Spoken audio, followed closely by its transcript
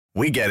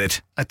We get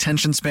it.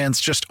 Attention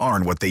spans just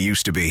aren't what they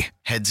used to be.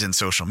 Heads in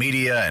social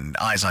media and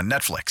eyes on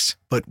Netflix.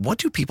 But what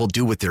do people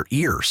do with their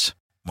ears?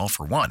 Well,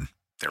 for one,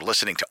 they're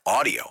listening to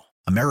audio.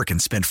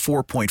 Americans spend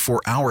 4.4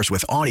 hours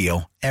with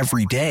audio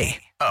every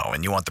day. Oh,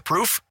 and you want the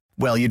proof?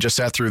 Well, you just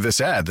sat through this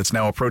ad that's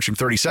now approaching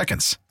 30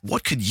 seconds.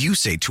 What could you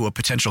say to a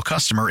potential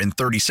customer in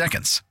 30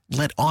 seconds?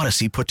 Let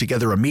Odyssey put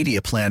together a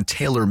media plan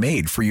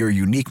tailor-made for your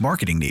unique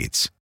marketing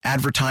needs.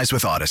 Advertise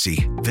with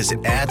Odyssey.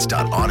 Visit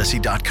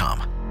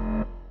ads.odyssey.com.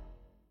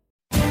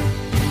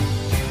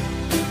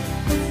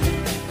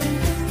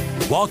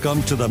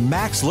 Welcome to the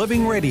Max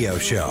Living Radio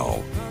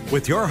Show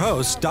with your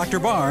hosts, Dr.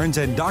 Barnes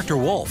and Dr.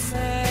 Wolf.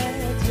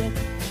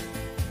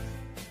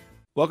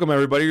 Welcome,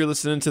 everybody. You're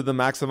listening to the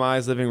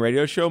Maximize Living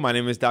Radio Show. My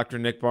name is Dr.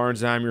 Nick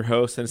Barnes, and I'm your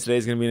host, and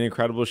today's going to be an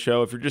incredible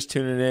show. If you're just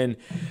tuning in,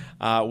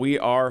 we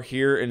are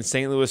here in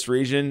St. Louis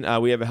region.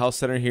 We have a health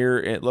center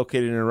here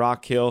located in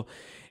Rock Hill,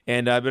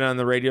 and I've been on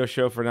the radio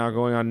show for now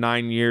going on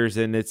 9 years,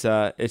 and it's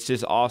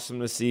just awesome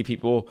to see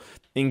people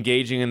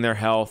engaging in their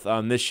health.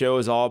 This show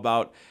is all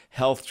about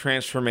health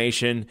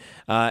transformation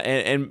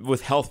and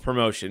with health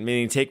promotion,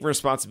 meaning taking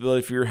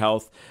responsibility for your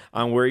health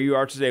on where you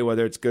are today,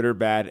 whether it's good or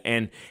bad,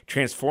 and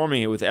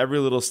transforming it with every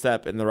little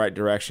step in the right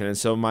direction. And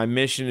so my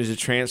mission is to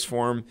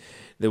transform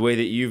the way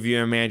that you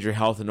view and manage your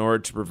health in order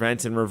to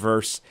prevent and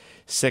reverse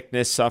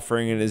sickness,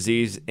 suffering, and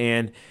disease,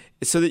 and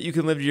so that you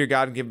can live to your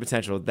God-given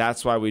potential.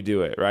 That's why we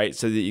do it, right?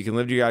 So that you can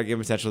live to your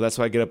God-given potential. That's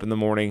why I get up in the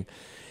morning,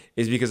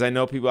 is because I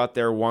know people out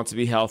there want to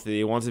be healthy.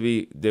 They want to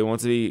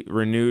be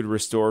renewed,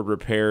 restored,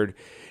 repaired.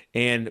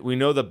 And we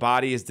know the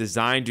body is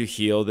designed to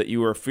heal, that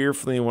you are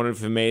fearfully and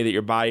wonderfully made, that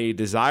your body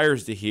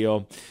desires to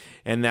heal.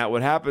 And that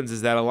what happens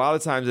is that a lot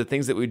of times the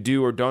things that we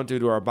do or don't do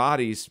to our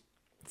bodies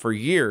for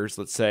years,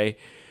 let's say,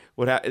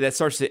 that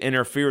starts to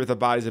interfere with the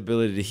body's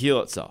ability to heal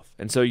itself.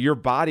 And so your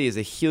body is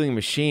a healing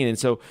machine. And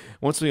so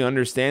once we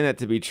understand that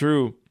to be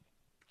true,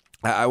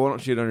 I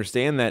want you to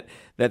understand that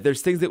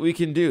there's things that we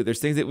can do.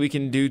 There's things that we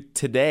can do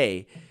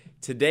today.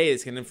 Today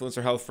is going to influence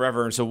our health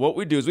forever. And so what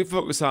we do is we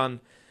focus on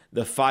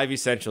the 5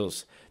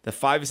 essentials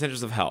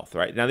of health,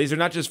 right? Now, these are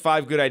not just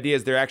 5 good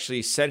ideas. They're actually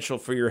essential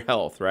for your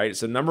health, right?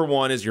 So number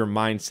 1 is your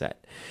mindset.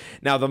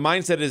 Now, the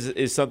mindset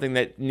is something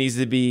that needs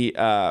to be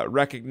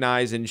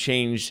recognized and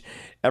changed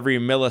every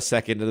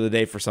millisecond of the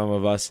day for some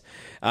of us,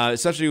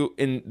 especially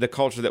in the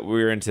culture that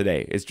we're in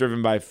today. It's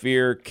driven by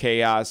fear,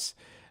 chaos,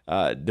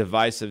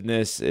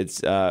 divisiveness.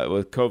 It's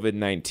with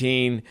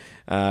COVID-19,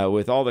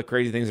 with all the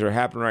crazy things that are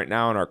happening right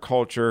now in our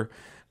culture.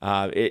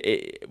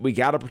 We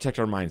got to protect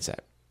our mindset.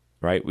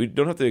 Right? We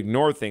don't have to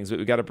ignore things, but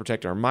we got to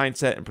protect our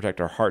mindset and protect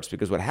our hearts,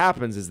 because what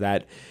happens is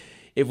that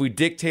if we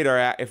dictate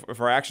if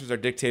our actions are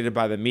dictated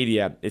by the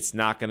media, it's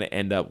not going to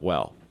end up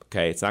well.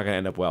 Okay, it's not going to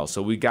end up well.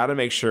 So we got to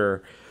make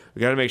sure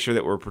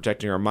that we're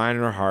protecting our mind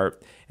and our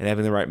heart and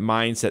having the right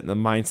mindset, and the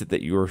mindset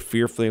that you were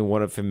fearfully and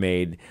wonderfully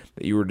made,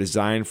 that you were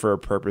designed for a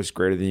purpose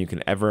greater than you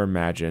can ever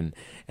imagine,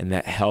 and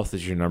that health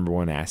is your number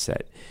 1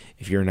 asset.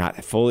 If you're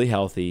not fully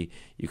healthy,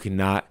 you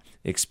cannot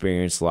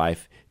experience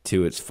life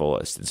to its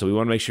fullest. And so we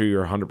want to make sure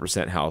you're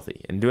 100%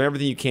 healthy and doing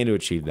everything you can to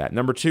achieve that.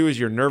 Number 2 is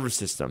your nervous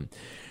system.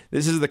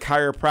 This is the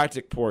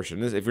chiropractic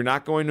portion. If you're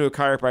not going to a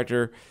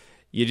chiropractor,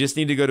 you just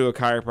need to go to a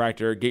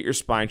chiropractor, get your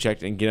spine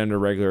checked, and get under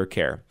regular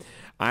care.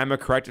 I'm a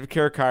corrective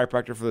care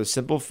chiropractor for the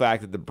simple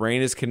fact that the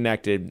brain is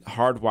connected,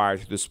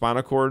 hardwired through the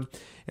spinal cord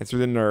and through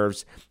the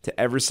nerves to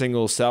every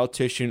single cell,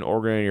 tissue, and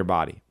organ in your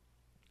body.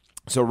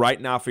 So right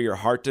now, for your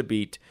heart to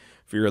beat,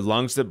 for your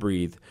lungs to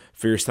breathe,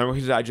 for your stomach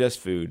to digest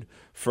food,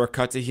 for a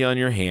cut to heal in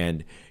your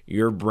hand,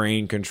 your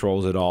brain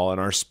controls it all. And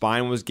our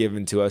spine was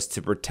given to us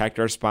to protect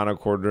our spinal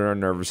cord and our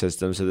nervous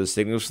system, so the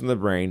signals from the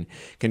brain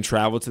can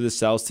travel to the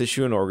cells,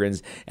 tissue, and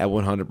organs at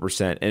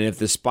 100%. And if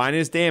the spine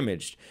is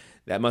damaged,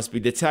 that must be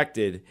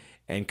detected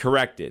and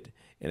corrected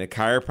in a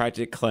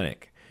chiropractic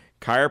clinic.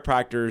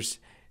 Chiropractors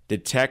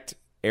detect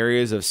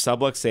areas of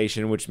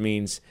subluxation, which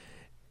means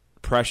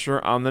pressure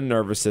on the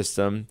nervous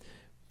system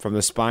from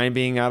the spine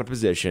being out of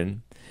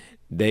position.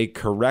 They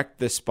correct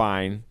the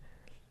spine,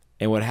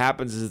 and what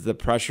happens is the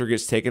pressure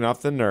gets taken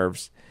off the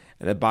nerves,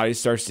 and the body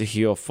starts to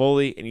heal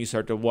fully, and you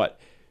start to what?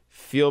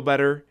 Feel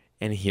better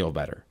and heal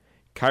better.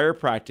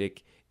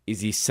 Chiropractic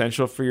is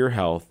essential for your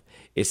health.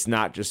 It's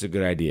not just a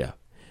good idea.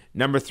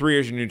 Number 3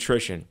 is your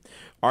nutrition.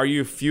 Are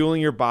you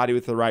fueling your body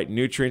with the right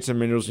nutrients and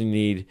minerals you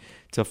need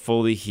to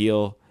fully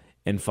heal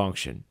and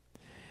function?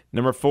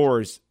 Number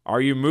 4 is,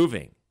 are you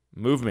moving?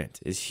 Movement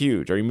is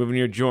huge. Are you moving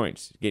your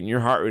joints, getting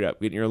your heart rate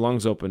up, getting your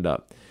lungs opened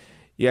up?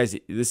 You guys,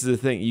 this is the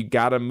thing. You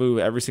got to move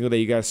every single day.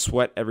 You got to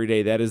sweat every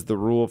day. That is the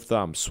rule of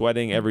thumb.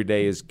 Sweating every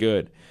day is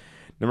good.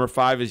 Number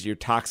 5 is your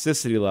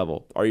toxicity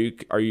level. Are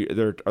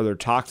there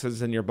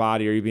toxins in your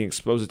body? Are you being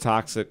exposed to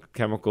toxic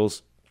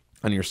chemicals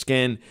on your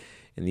skin,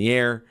 in the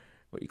air,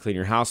 what you clean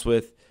your house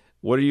with?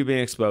 What are you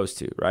being exposed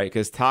to, right?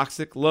 Because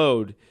toxic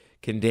load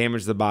can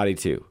damage the body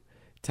too.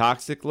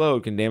 Toxic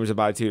load can damage the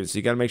body too. So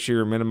you got to make sure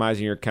you're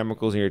minimizing your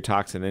chemicals and your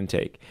toxin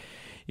intake.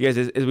 You guys,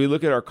 as we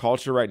look at our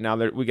culture right now,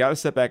 we got to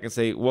step back and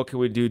say, what can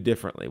we do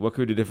differently? What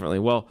can we do differently?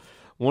 Well,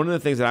 one of the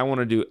things that I want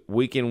to do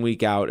week in,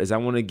 week out is I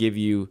want to give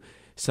you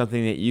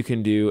something that you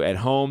can do at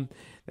home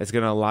that's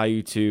going to allow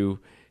you to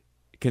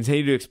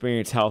continue to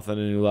experience health on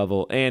a new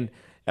level. And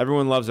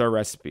everyone loves our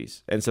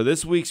recipes. And so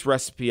this week's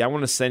recipe, I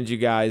want to send you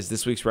guys,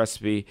 this week's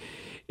recipe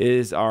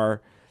is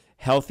our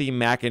healthy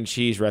mac and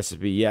cheese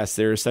recipe. Yes,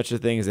 there is such a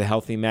thing as a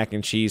healthy mac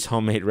and cheese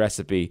homemade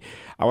recipe.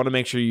 I want to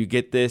make sure you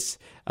get this.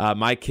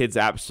 My kids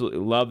absolutely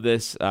love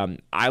this.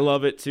 I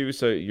love it too,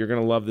 so you're going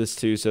to love this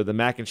too. So the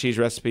mac and cheese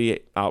recipe,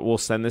 we'll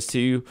send this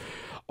to you.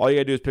 All you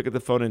got to do is pick up the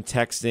phone and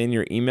text in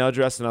your email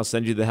address, and I'll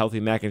send you the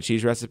healthy mac and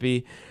cheese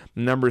recipe.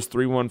 The number is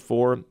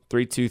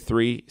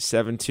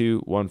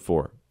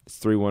 314-323-7214. It's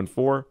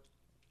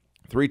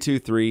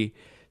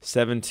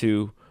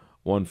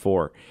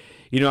 314-323-7214.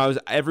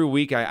 Every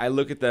week I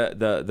look at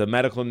the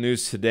medical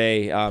news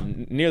today,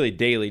 nearly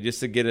daily, just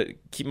to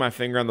keep my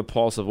finger on the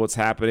pulse of what's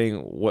happening,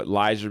 what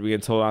lies are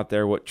being told out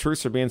there, what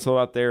truths are being told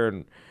out there,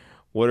 and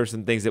what are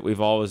some things that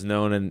we've always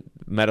known and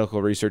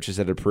medical research has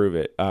had to prove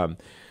it.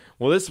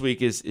 Well, this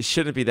week it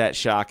shouldn't be that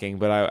shocking,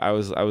 but I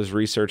was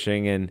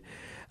researching, and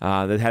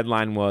the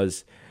headline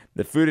was,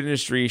 "The food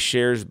industry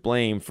shares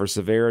blame for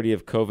severity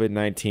of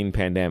COVID-19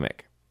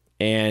 pandemic."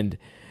 And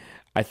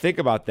I think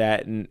about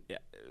that, and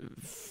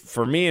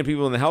for me and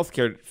people in the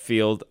healthcare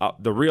field,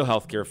 the real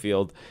healthcare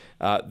field,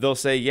 they'll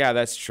say, yeah,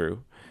 that's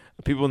true.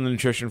 People in the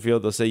nutrition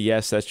field, they'll say,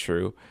 yes, that's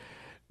true.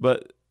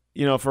 But,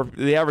 for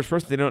the average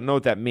person, they don't know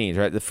what that means,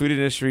 right? The food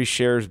industry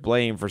shares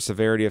blame for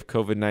severity of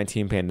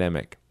COVID-19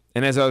 pandemic.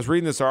 And as I was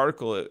reading this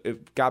article,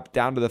 it got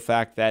down to the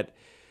fact that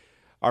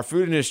our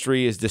food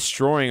industry is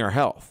destroying our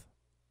health.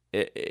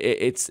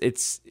 It's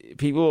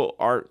people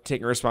are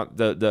taking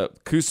the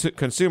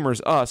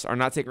consumers, us, are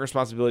not taking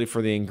responsibility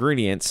for the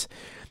ingredients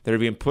that are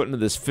being put into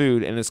this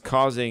food, and it's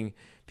causing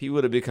people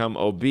to become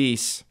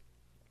obese.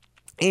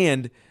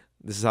 And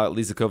this is how it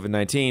leads to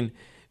COVID-19.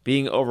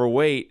 Being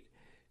overweight,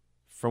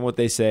 from what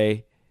they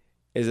say,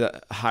 is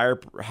a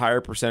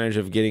higher percentage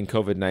of getting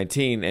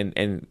COVID-19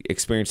 and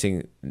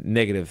experiencing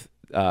negative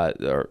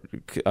or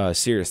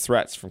serious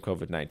threats from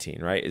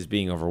COVID-19, right, is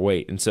being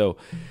overweight. And so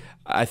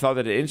I thought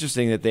that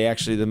interesting that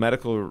the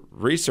medical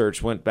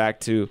research went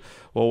back to,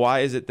 well, why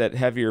is it that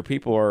heavier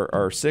people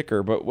are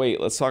sicker? But wait,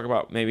 let's talk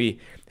about maybe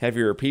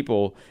heavier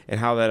people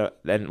and how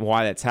and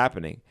why that's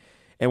happening.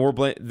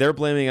 And they're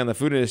blaming on the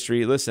food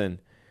industry. Listen,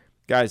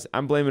 guys,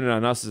 I'm blaming it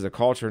on us as a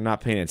culture not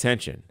paying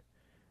attention.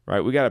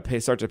 Right, we got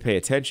to start to pay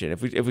attention.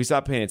 If we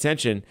stop paying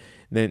attention,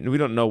 then we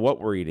don't know what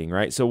we're eating.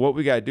 Right, so what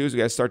we got to do is we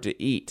got to start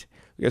to eat.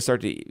 We got to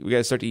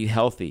start to eat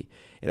healthy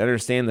and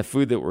understand the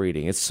food that we're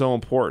eating. It's so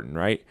important,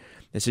 right?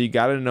 And so you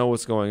got to know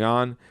what's going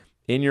on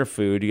in your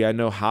food. You got to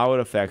know how it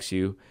affects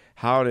you,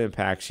 how it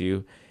impacts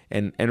you,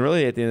 and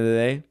really at the end of the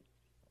day,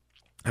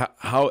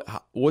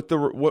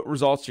 what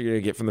results you're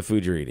going to get from the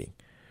food you're eating,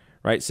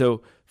 right?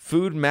 So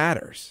food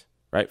matters,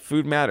 right?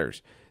 Food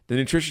matters. The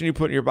nutrition you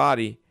put in your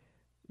body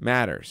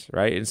matters,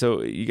 right? And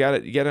so you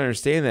got to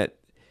understand that.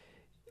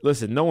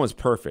 Listen, no one's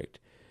perfect,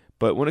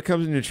 but when it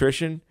comes to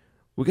nutrition,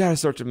 we got to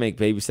start to make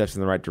baby steps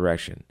in the right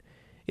direction.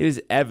 It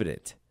is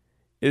evident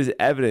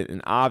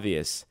and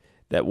obvious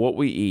that what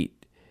we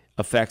eat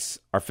affects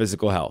our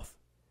physical health,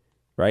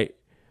 right?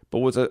 But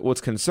what's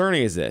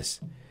concerning is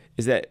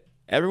that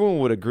everyone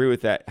would agree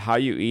with that. How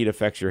you eat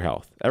affects your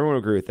health. Everyone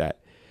would agree with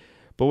that.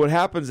 But what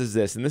happens is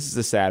this, and this is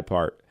the sad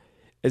part,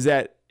 is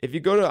that if you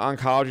go to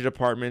oncology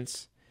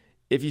departments,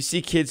 if you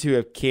see kids who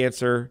have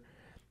cancer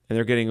and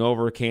they're getting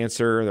over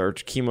cancer or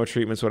chemo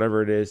treatments,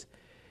 whatever it is,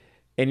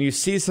 and you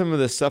see some of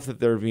the stuff that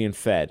they're being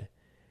fed,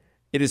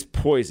 it is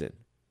poison.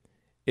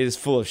 It is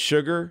full of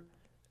sugar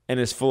and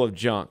it's full of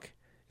junk.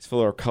 It's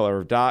full of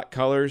colors,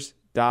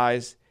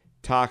 dyes,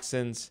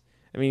 toxins.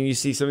 I mean, you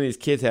see some of these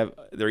kids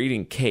they're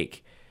eating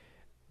cake.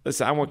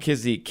 Listen, I want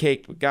kids to eat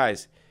cake, but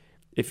guys,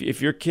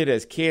 if your kid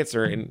has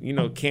cancer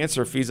and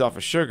cancer feeds off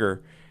of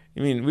sugar, I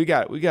mean, we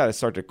got to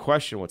start to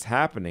question what's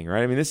happening,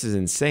 right? I mean, this is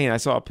insane. I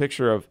saw a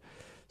picture of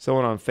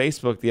someone on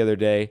Facebook the other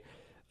day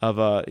of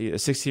a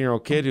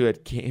 16-year-old kid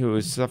who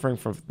was suffering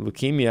from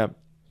leukemia,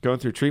 going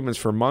through treatments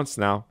for months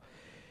now,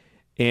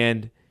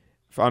 and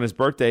on his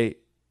birthday,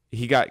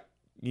 he got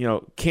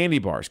candy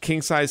bars,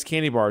 king-size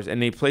candy bars,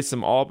 and they placed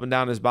them all up and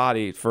down his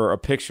body for a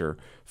picture,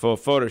 for a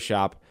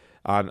Photoshop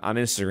on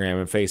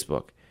Instagram and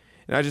Facebook.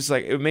 And I just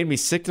it made me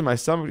sick to my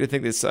stomach to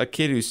think that a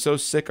kid who's so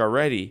sick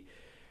already,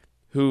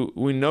 who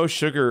we know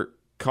sugar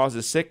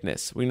causes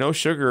sickness, we know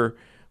sugar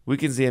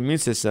weakens the immune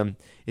system,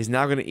 is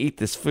now going to eat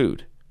this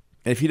food.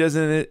 And if he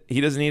doesn't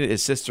eat it,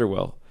 his sister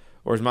will,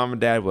 or his mom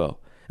and dad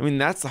will. I mean,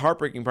 that's the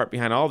heartbreaking part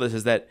behind all this,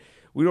 is that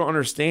we don't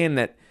understand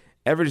that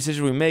every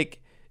decision we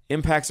make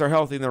impacts our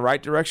health in the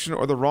right direction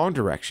or the wrong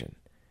direction.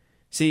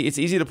 See, it's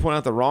easy to point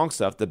out the wrong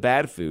stuff, the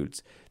bad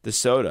foods, the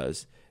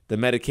sodas, the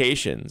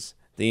medications,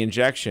 the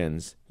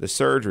injections, the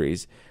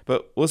surgeries,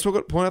 but let's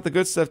point out the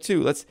good stuff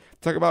too. Let's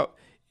talk about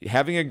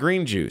having a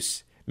green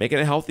juice, making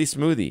a healthy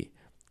smoothie,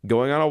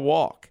 going on a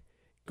walk,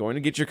 going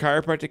to get your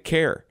chiropractic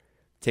care,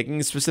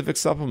 taking specific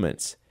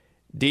supplements,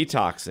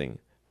 detoxing,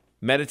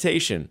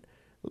 meditation.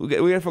 We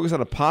got to focus on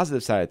the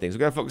positive side of things. We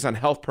got to focus on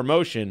health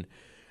promotion,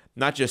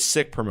 not just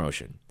sick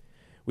promotion.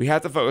 We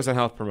have to focus on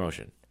health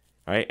promotion,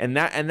 right? And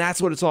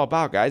that's what it's all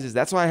about, guys. Is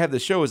that's why I have the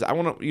show. Is I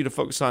want you to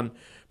focus on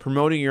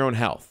promoting your own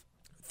health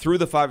through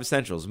the 5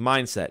 essentials: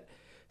 mindset,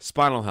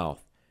 spinal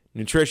health,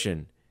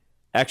 nutrition,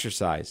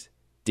 exercise,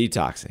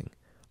 detoxing.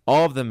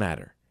 All of them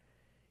matter.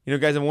 You know,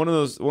 guys, I'm one of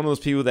those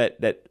people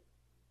that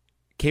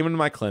came into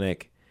my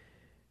clinic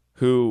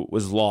who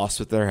was lost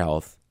with their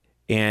health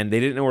and they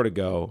didn't know where to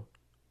go.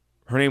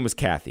 Her name was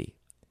Kathy.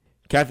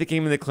 Kathy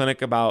came in the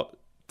clinic about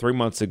 3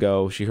 months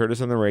ago. She heard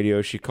us on the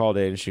radio. She called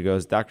in and she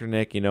goes, "Dr.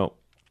 Nick,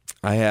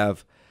 I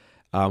have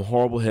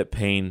horrible hip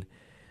pain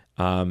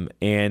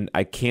and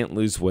I can't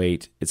lose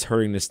weight. It's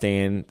hurting to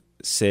stand,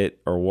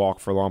 sit, or walk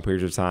for long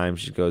periods of time."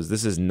 She goes,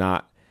 "This is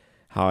not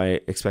how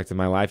I expected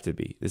my life to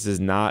be. This is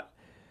not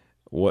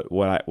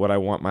what I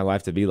want my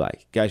life to be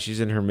like." Guys, she's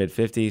in her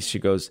mid-50s. She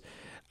goes,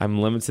 "I'm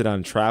limited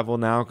on travel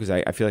now because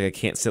I feel like I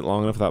can't sit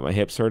long enough without my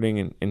hips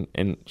hurting."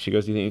 And she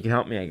goes, "Do you think you can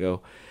help me?" I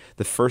go,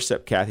 "The first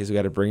step, Kathy, is we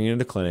got to bring you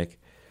into clinic.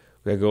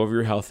 We got to go over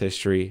your health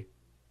history,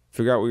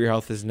 figure out where your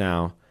health is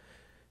now,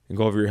 and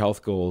go over your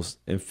health goals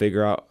and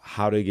figure out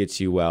how to get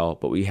you well.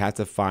 But we have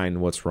to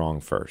find what's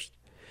wrong first.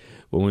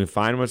 When we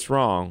find what's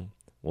wrong,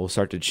 we'll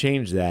start to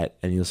change that,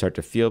 and you'll start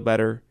to feel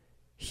better,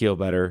 heal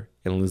better,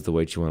 and lose the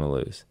weight you want to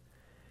lose."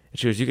 And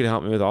she goes, "You can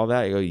help me with all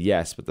that?" I go,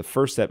 "Yes, but the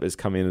first step is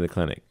coming into the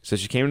clinic." So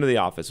she came into the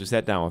office. We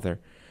sat down with her.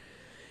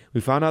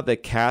 We found out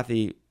that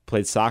Kathy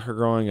played soccer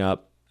growing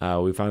up.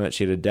 We found that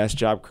she had a desk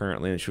job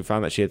currently, and we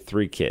found that she had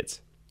 3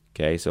 kids.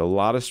 Okay, so a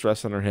lot of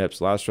stress on her hips,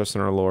 a lot of stress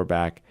on her lower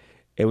back.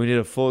 And we did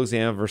a full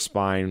exam of her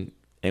spine,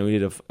 and we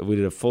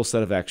did a full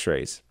set of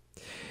x-rays.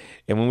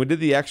 And when we did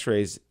the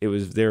x-rays, they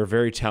were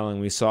very telling.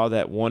 We saw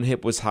that one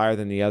hip was higher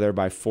than the other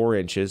by 4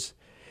 inches,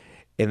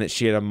 and that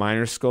she had a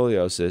minor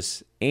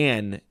scoliosis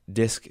and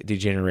disc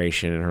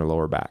degeneration in her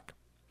lower back.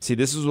 See,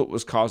 this is what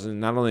was causing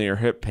not only her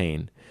hip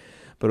pain,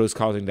 but it was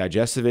causing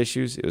digestive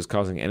issues, it was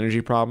causing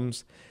energy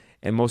problems,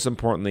 and most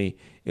importantly,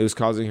 it was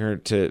causing her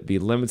to be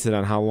limited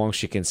on how long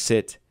she can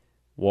sit,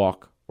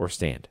 walk, or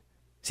stand.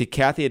 See,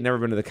 Kathy had never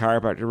been to the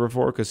chiropractor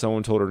before because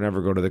someone told her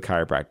never go to the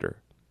chiropractor.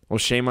 Well,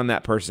 shame on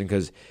that person,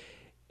 because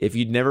if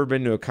you'd never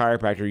been to a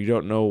chiropractor, you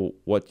don't know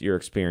what you're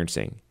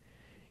experiencing.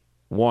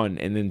 1,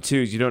 and then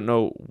 2 is you don't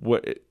know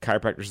what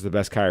chiropractor is the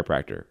best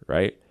chiropractor,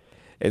 right?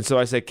 And so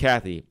I said,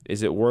 "Kathy,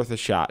 is it worth a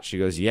shot?" She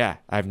goes, "Yeah,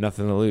 I have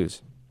nothing to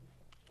lose."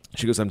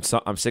 She goes,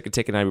 I'm sick of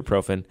taking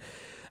ibuprofen.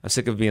 I'm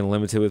sick of being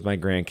limited with my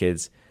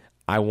grandkids.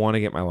 I want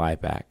to get my life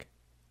back."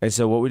 And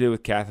so what we did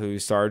with Kathy, we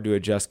started to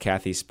adjust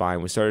Kathy's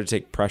spine. We started to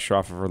take pressure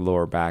off of her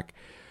lower back.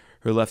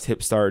 Her left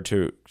hip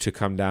started to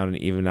come down and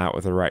even out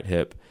with her right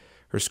hip.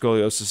 Her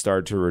scoliosis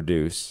started to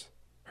reduce.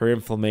 Her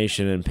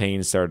inflammation and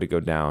pain started to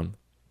go down.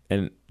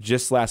 And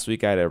just last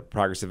week, I had a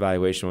progress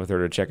evaluation with her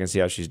to check and see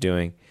how she's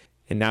doing.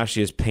 And now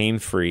she is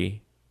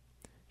pain-free.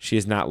 She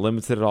is not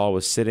limited at all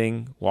with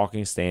sitting,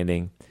 walking,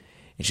 standing.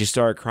 And she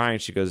started crying.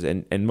 She goes,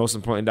 and most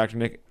importantly, Dr.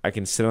 Nick, I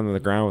can sit on the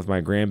ground with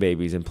my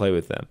grandbabies and play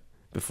with them.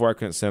 Before I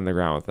couldn't sit on the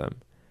ground with them.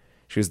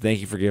 She goes, "Thank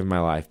you for giving my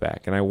life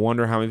back." And I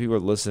wonder how many people are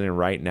listening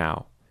right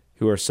now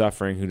who are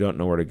suffering, who don't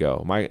know where to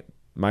go. My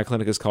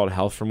clinic is called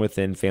Health from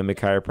Within Family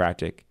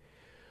Chiropractic.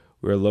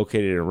 We are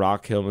located in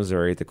Rock Hill,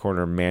 Missouri, at the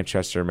corner of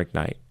Manchester and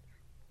McKnight.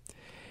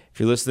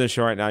 If you're listening to the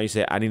show right now, you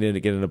say, "I need to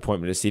get an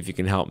appointment to see if you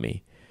can help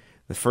me."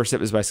 The first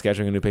step is by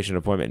scheduling a new patient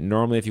appointment.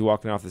 Normally, if you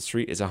walk in off the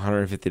street, it's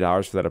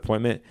 $150 for that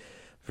appointment.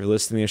 If you're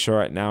listening to the show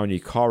right now and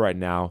you call right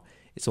now,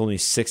 it's only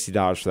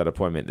 $60 for that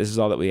appointment. This is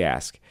all that we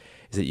ask,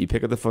 is that you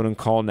pick up the phone and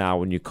call now.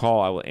 When you call,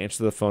 I will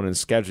answer the phone and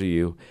schedule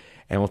you,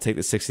 and we'll take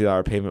the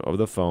 $60 payment over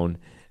the phone.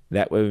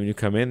 That way, when you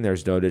come in,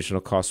 there's no additional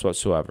cost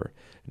whatsoever.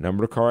 The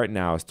number to call right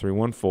now is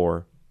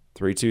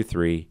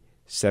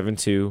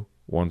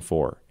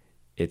 314-323-7214.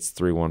 It's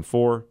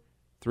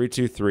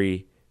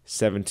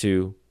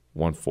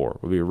 314-323-7214.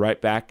 We'll be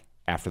right back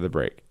after the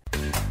break.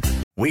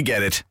 We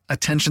get it.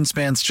 Attention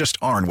spans just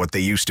aren't what they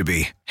used to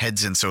be.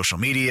 Heads in social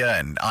media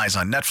and eyes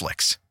on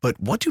Netflix. But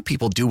what do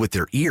people do with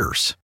their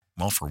ears?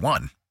 Well, for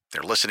one,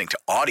 they're listening to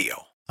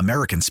audio.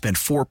 Americans spend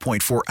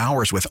 4.4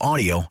 hours with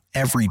audio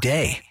every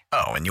day.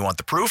 Oh, and you want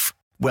the proof?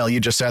 Well, you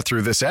just sat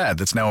through this ad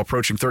that's now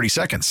approaching 30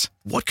 seconds.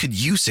 What could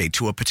you say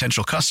to a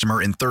potential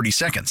customer in 30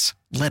 seconds?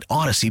 Let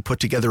Odyssey put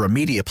together a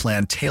media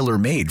plan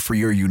tailor-made for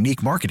your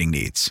unique marketing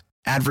needs.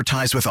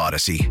 Advertise with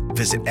Odyssey.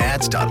 Visit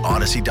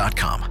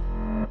ads.odyssey.com.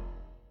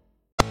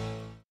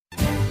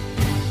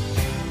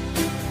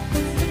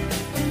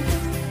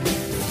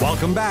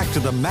 Welcome back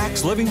to the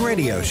Max Living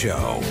Radio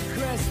Show.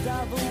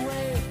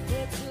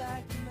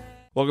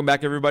 Welcome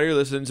back, everybody. You're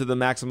listening to the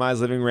Maximize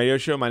Living Radio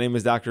Show. My name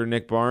is Dr.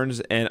 Nick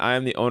Barnes, and I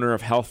am the owner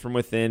of Health from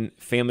Within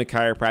Family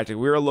Chiropractic.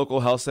 We're a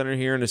local health center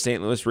here in the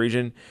St. Louis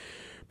region,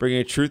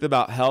 bringing truth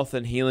about health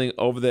and healing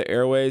over the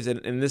airways.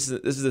 And this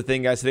is the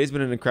thing, guys. Today's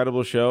been an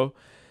incredible show.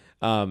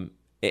 And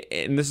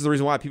this is the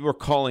reason why people are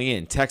calling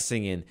in,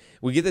 texting in.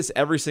 We get this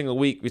every single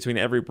week between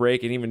every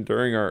break and even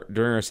during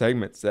our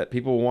segments, that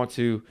people want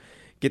to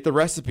get the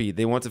recipe.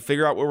 They want to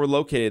figure out where we're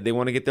located. They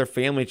want to get their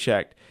family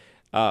checked.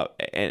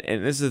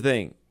 And this is the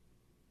thing.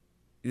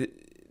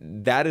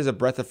 that is a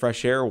breath of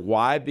fresh air.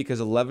 Why? Because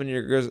 11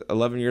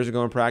 years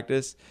ago in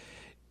practice,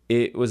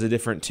 it was a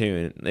different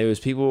tune. It was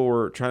people who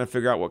were trying to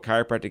figure out what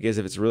chiropractic is,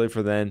 if it's really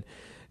for them.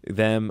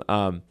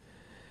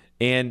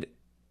 And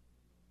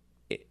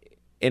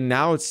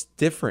now it's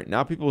different.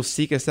 Now people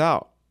seek us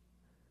out.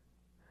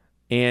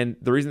 And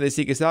the reason they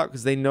seek us out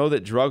because they know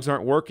that drugs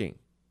aren't working.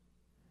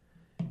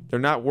 They're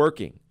not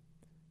working.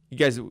 You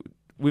guys,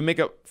 we make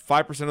up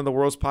 5% of the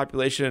world's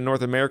population in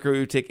North America.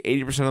 We take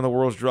 80% of the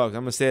world's drugs.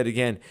 I'm going to say it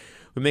again.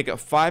 We make up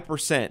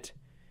 5%,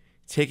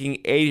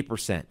 taking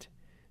 80%.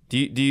 Do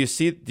you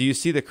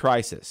see the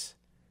crisis?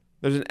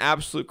 There's an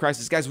absolute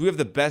crisis. Guys, we have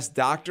the best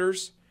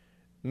doctors,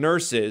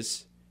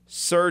 nurses,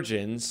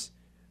 surgeons,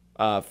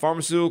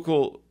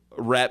 pharmaceutical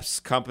reps,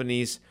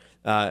 companies,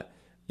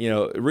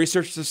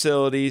 research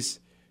facilities,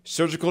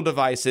 surgical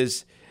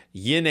devices,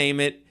 you name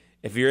it.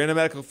 If you're in a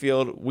medical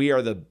field, we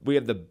have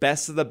the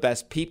best of the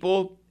best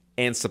people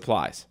and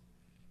supplies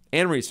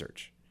and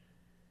research.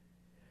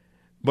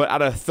 But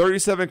out of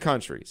 37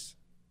 countries,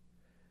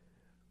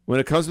 when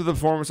it comes to the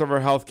performance of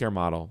our healthcare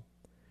model,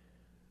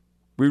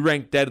 we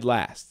rank dead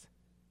last.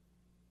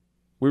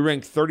 We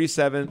rank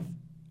 37th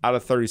out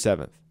of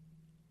 37th.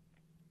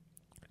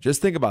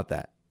 Just think about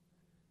that.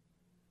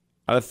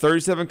 Out of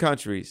 37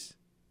 countries,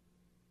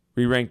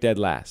 we rank dead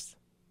last.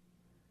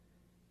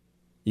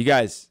 You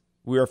guys,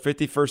 we are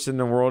 51st in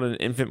the world in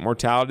infant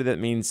mortality. That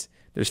means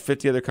there's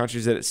 50 other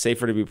countries that it's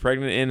safer to be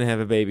pregnant in and have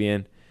a baby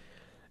in.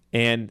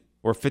 And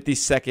we're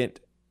 52nd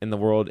in the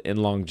world in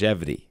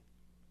longevity,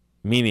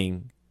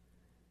 meaning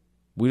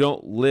we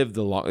don't live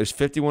the long. There's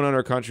 51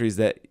 other countries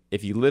that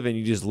if you live in,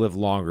 you just live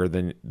longer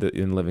than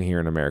living here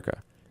in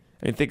America.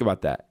 I mean, think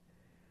about that.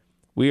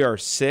 We are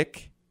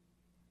sick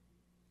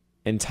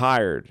and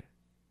tired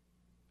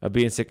of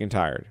being sick and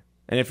tired.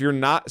 And if you're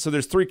not, so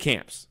there's three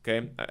camps,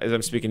 okay? As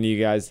I'm speaking to you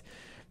guys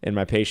and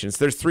my patients,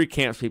 there's three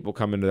camps people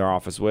come into their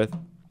office with.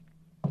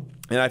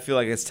 And I feel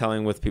like it's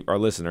telling with our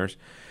listeners.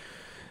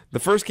 The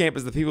first camp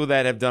is the people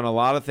that have done a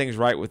lot of things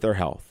right with their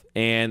health.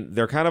 And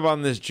they're kind of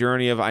on this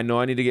journey of, I know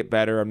I need to get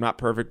better. I'm not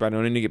perfect, but I know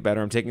I need to get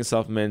better. I'm taking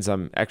supplements.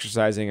 I'm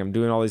exercising. I'm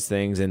doing all these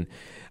things. And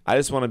I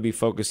just want to be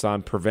focused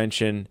on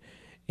prevention.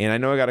 And I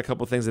know I got a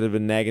couple things that have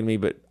been nagging me,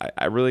 but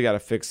I really got to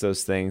fix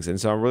those things. And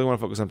so I really want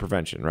to focus on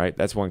prevention, right?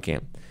 That's one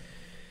camp.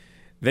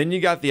 Then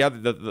you got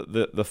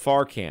the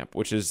far camp,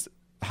 which is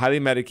highly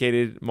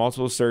medicated,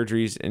 multiple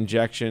surgeries,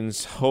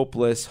 injections,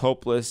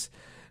 hopeless,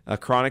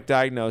 chronic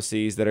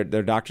diagnoses that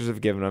their doctors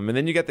have given them. And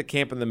then you got the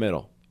camp in the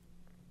middle.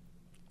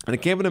 And the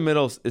camp in the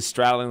middle is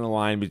straddling the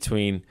line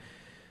between,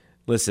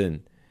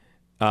 listen,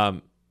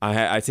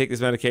 I take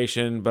this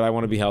medication, but I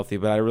want to be healthy,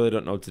 but I really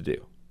don't know what to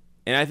do.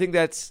 And I think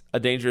that's a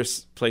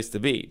dangerous place to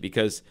be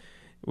because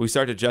we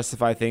start to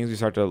justify things. We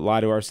start to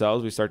lie to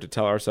ourselves. We start to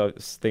tell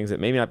ourselves things that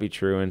may not be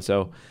true. And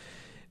so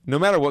no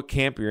matter what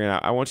camp you're in,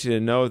 I want you to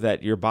know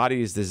that your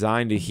body is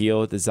designed to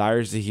heal. It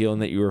desires to heal,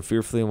 and that you are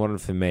fearfully and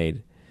wonderfully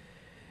made.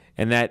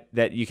 And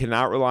that you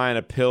cannot rely on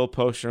a pill,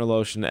 potion, or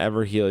lotion to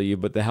ever heal you,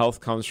 but the health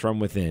comes from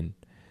within.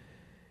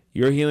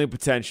 Your healing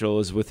potential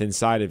is within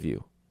inside of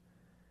you.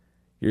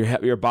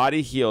 Your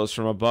body heals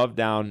from above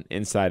down,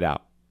 inside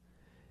out.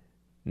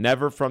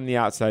 Never from the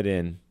outside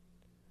in,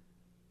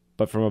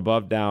 but from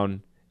above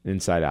down,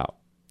 inside out.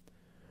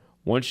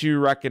 Once you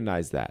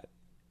recognize that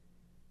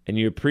and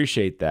you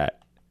appreciate that,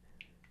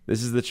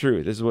 this is the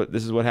truth.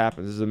 This is what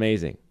happens. This is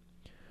amazing.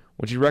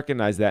 Once you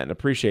recognize that and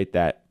appreciate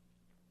that,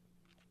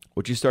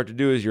 what you start to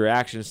do is your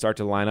actions start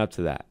to line up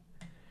to that.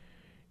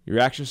 Your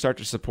actions start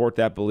to support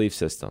that belief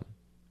system.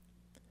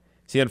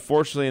 See,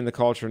 unfortunately, in the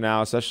culture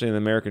now, especially in the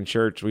American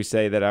church, we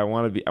say that I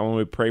want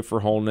to pray for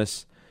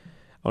wholeness.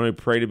 I want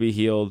to pray to be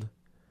healed.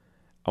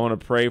 I want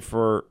to pray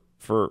for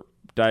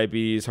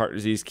diabetes, heart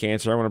disease,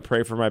 cancer. I want to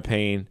pray for my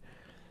pain.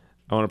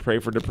 I want to pray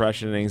for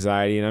depression and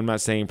anxiety. And I'm not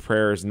saying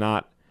prayer is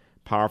not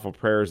powerful.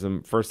 Prayer is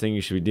the first thing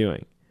you should be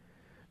doing.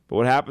 But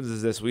what happens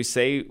is this: we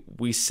say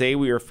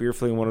we are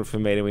fearfully and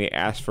wonderfully made, and we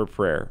ask for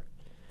prayer.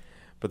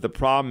 But the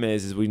problem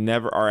is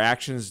our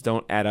actions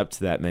don't add up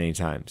to that many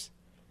times.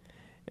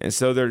 And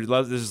so there's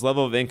this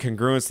level of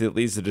incongruency that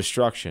leads to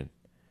destruction.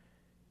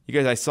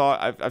 You guys,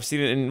 I've seen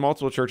it in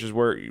multiple churches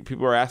where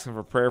people are asking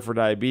for prayer for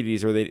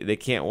diabetes, or they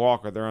can't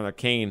walk, or they're on a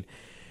cane.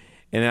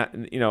 And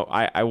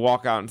I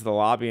walk out into the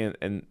lobby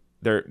and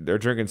they're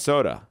drinking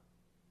soda,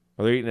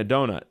 or they're eating a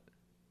donut,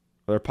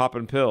 or they're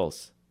popping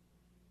pills.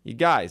 You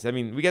guys, I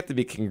mean, we got to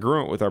be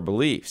congruent with our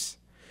beliefs.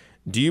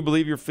 Do you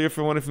believe you're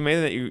fearfully and wonderfully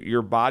made, that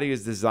your body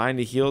is designed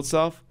to heal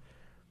itself?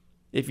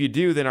 If you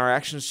do, then our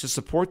actions should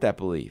support that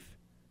belief,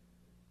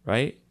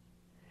 right?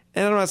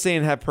 And I'm not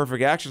saying have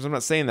perfect actions. I'm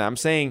not saying that. I'm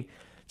saying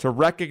to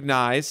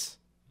recognize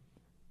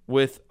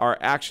with our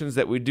actions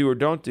that we do or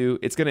don't do,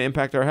 it's going to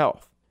impact our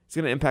health. It's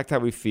going to impact how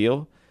we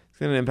feel. It's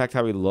going to impact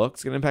how we look.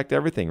 It's going to impact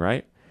everything,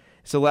 right?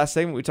 So last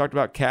segment, we talked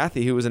about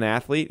Kathy, who was an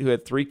athlete, who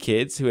had 3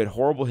 kids, who had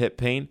horrible hip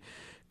pain,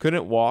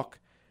 couldn't walk,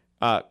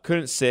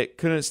 couldn't sit,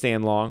 couldn't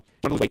stand long.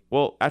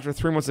 Well, after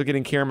 3 months of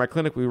getting care in my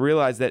clinic, we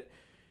realized that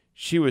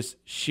she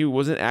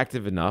wasn't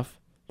active enough.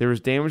 There was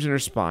damage in her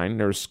spine.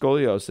 There was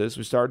scoliosis.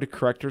 We started to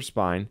correct her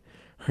spine.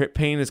 Her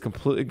pain is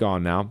completely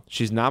gone now.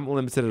 She's not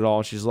limited at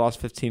all. She's lost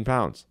 15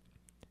 pounds.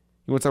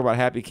 You want to talk about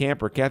happy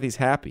camper? Kathy's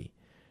happy.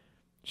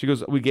 She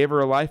goes, we gave her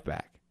her life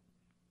back.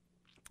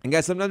 And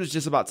guys, sometimes it's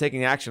just about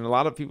taking action. A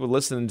lot of people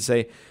listen and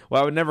say,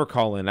 well, I would never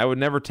call in. I would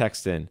never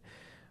text in.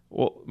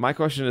 Well, my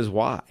question is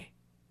why?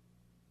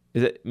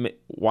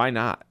 Why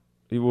not?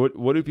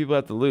 What do people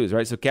have to lose,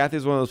 right? So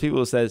Kathy's one of those people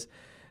who says,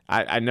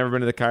 I've never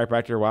been to the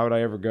chiropractor. Why would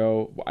I ever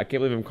go? I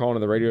can't believe I'm calling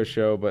to the radio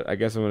show, but I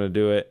guess I'm going to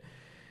do it.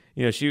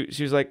 You know, she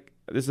was like,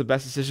 this is the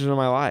best decision of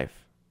my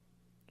life,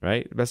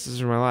 right? The best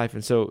decision of my life.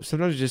 And so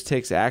sometimes it just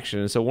takes action.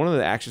 And so one of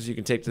the actions you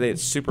can take today,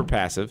 it's super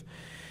passive,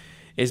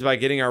 is by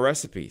getting our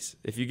recipes.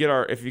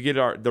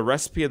 The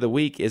recipe of the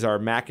week is our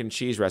mac and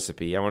cheese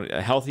recipe. I want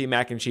a healthy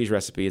mac and cheese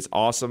recipe. It's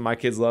awesome. My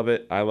kids love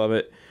it. I love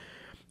it.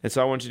 And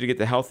so I want you to get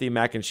the healthy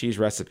mac and cheese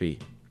recipe.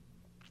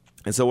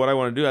 And so what I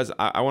want to do is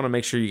I want to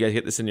make sure you guys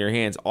get this in your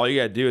hands. All you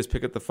got to do is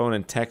pick up the phone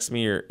and text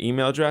me your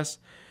email address,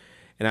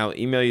 and I'll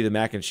email you the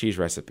mac and cheese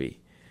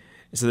recipe.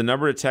 And so the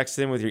number to text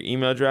in with your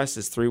email address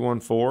is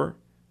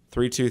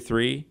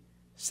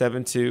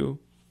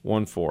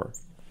 314-323-7214.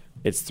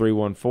 It's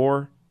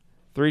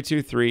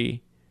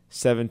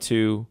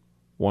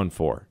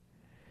 314-323-7214.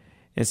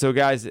 And so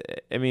guys,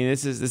 I mean,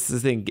 this is the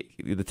thing.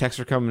 The texts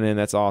are coming in.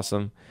 That's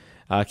awesome.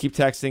 Keep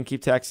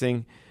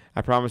texting.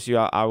 I promise you,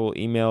 I will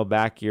email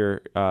back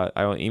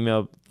I will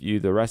email you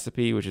the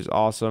recipe, which is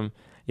awesome.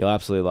 You'll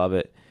absolutely love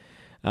it.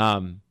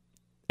 And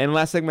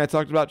last segment, I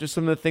talked about just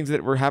some of the things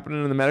that were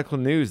happening in the medical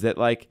news, that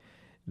like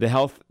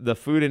the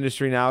food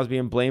industry now is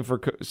being blamed for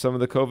some of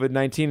the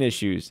COVID-19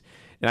 issues.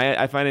 And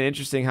I find it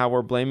interesting how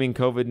we're blaming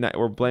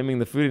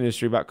the food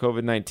industry about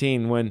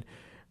COVID-19 when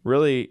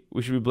really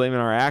we should be blaming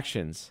our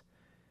actions.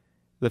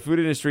 The food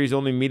industry is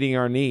only meeting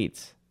our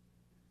needs.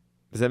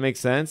 Does that make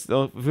sense?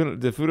 The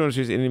food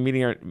industry is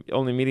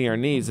only meeting our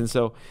needs, and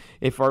so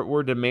if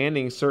we're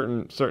demanding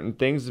certain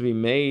things to be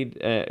made,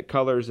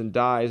 colors and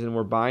dyes, and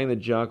we're buying the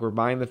junk, we're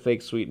buying the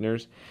fake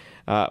sweeteners,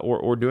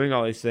 we're doing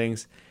all these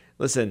things.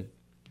 Listen,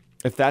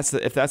 if that's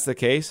the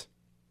case,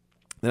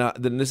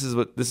 then this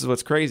is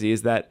what's crazy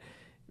is that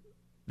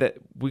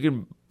we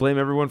can blame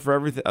everyone for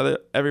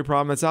every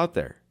problem that's out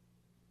there.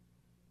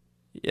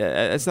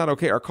 Yeah, it's not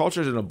okay. Our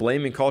culture isn't a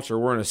blaming culture.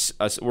 We're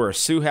a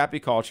sue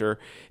happy culture.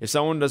 If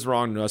someone does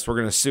wrong to us, we're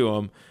going to sue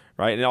them,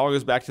 right? And it all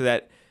goes back to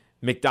that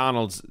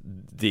McDonald's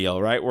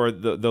deal, right? Where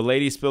the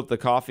lady spilled the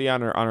coffee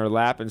on her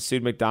lap and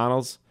sued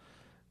McDonald's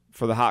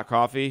for the hot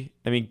coffee.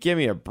 I mean, give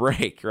me a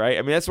break, right?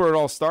 I mean, that's where it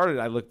all started.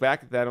 I look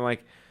back at that and I'm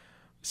like,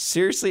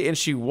 seriously? And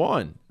she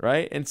won,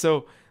 right? And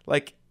so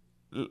like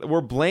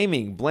we're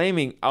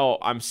blaming. Oh,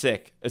 I'm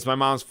sick. It's my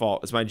mom's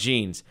fault. It's my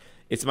genes.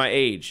 It's my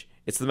age.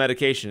 It's the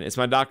medication. It's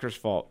my doctor's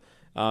fault.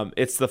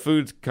 It's the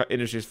food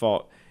industry's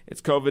fault. It's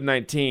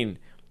COVID-19.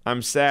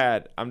 I'm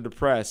sad. I'm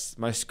depressed.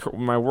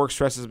 My work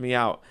stresses me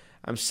out.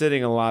 I'm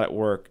sitting a lot at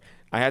work.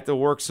 I have to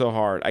work so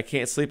hard. I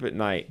can't sleep at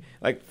night.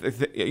 Like,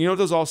 you know what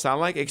those all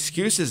sound like?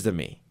 Excuses to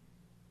me.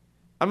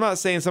 I'm not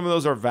saying some of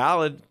those are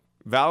valid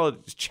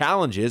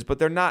challenges, but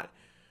they're not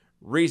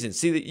reasons.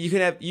 See, you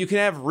can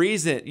have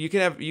reason. You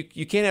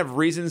can't have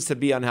reasons to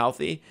be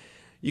unhealthy.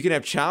 You can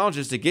have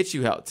challenges to get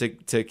you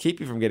to keep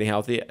you from getting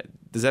healthy.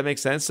 Does that make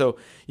sense? So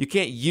you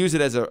can't use it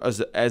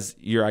as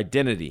your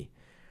identity.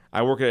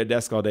 I work at a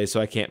desk all day,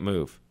 so I can't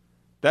move.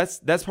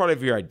 That's part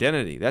of your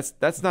identity.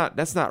 That's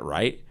not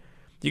right.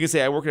 You can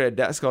say I work at a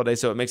desk all day,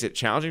 so it makes it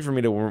challenging for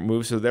me to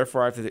move. So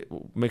therefore, I have to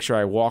make sure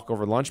I walk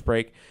over lunch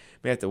break.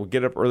 I have to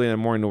get up early in the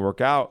morning to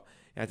work out.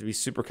 I have to be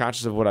super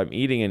conscious of what I'm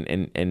eating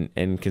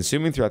and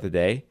consuming throughout the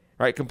day.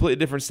 Right? Completely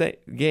different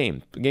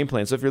game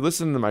plan. So if you're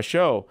listening to my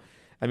show,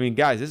 I mean,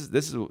 guys,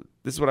 this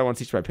is what I want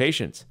to teach my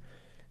patients,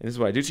 and this is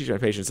what I do teach my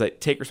patients: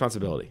 like, take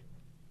responsibility.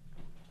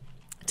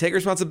 Take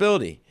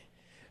responsibility.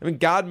 I mean,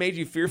 God made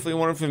you fearfully and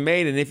wonderfully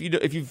made, and if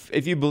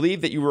you believe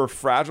that you were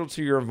fragile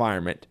to your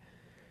environment,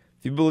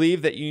 if you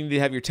believe that you need to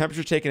have your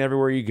temperature taken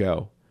everywhere you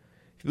go,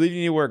 if you believe you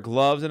need to wear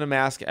gloves and a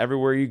mask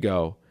everywhere you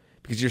go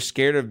because you're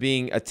scared of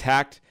being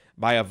attacked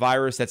by a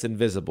virus that's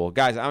invisible,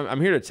 guys,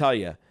 I'm here to tell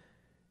you.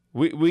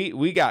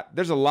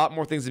 There's a lot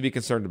more things to be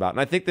concerned about. And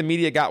I think the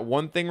media got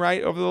one thing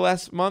right over the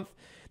last month,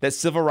 that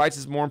civil rights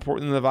is more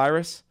important than the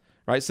virus,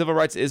 right? Civil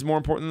rights is more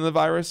important than the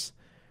virus.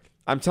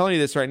 I'm telling you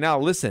this right now.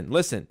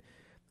 Listen.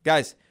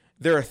 Guys,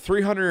 there are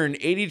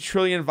 380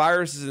 trillion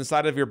viruses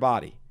inside of your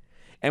body,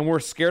 and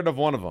we're scared of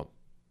one of them.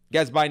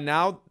 Guys, by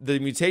now, the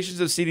mutations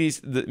from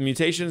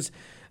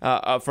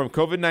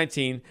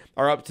COVID-19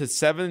 are up to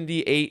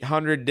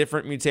 7,800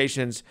 different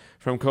mutations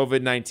from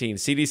COVID-19.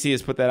 CDC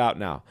has put that out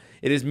now.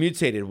 It is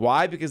mutated.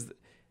 Why? Because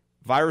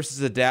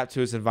viruses adapt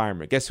to its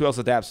environment. Guess who else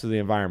adapts to the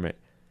environment?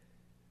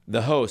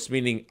 The host,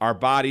 meaning our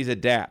bodies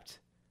adapt.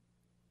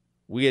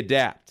 We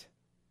adapt.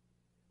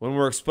 When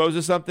we're exposed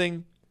to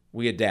something,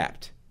 we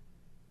adapt.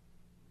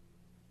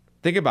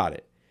 Think about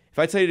it. If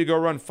I tell you to go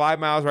run 5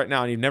 miles right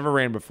now and you've never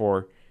ran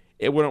before,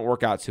 it wouldn't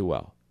work out too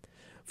well.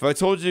 If I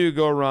told you to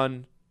go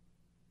run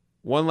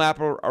one lap,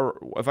 or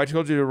if I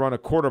told you to run a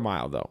quarter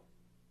mile, though,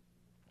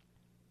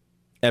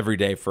 every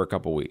day for a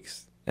couple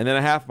weeks, and then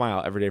a half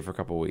mile every day for a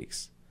couple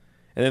weeks,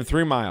 and then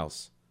 3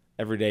 miles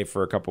every day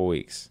for a couple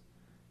weeks,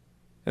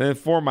 and then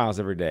 4 miles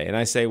every day. And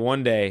I say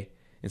one day,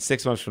 in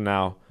 6 months from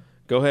now,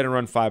 go ahead and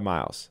run 5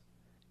 miles.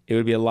 It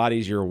would be a lot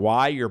easier.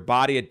 Why? Your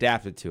body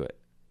adapted to it.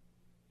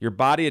 Your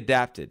body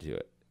adapted to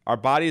it. Our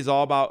body is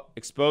all about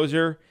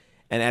exposure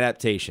and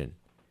adaptation.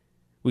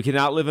 We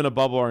cannot live in a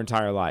bubble our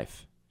entire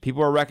life.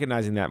 People are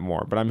recognizing that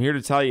more. But I'm here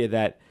to tell you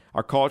that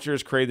our culture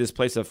has created this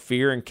place of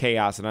fear and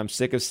chaos, and I'm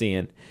sick of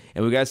seeing.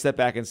 And we got to step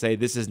back and say,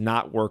 this is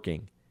not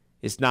working.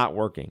 It's not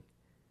working.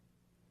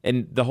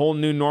 And the whole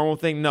new normal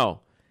thing,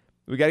 no.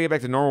 We got to get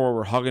back to normal where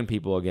we're hugging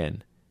people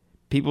again.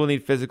 People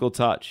need physical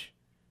touch.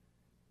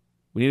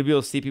 We need to be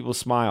able to see people's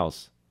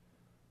smiles.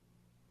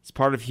 It's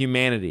part of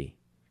humanity.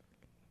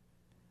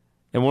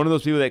 And one of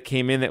those people that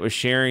came in that was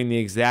sharing the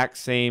exact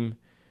same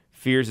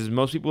fears as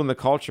most people in the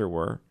culture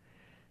were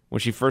when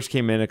she first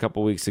came in a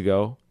couple weeks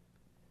ago.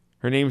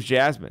 Her name's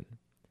Jasmine.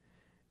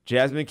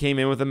 Jasmine came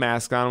in with a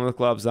mask on, with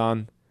gloves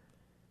on,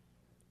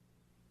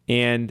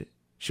 and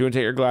she wouldn't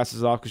take her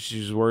glasses off because she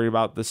was worried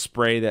about the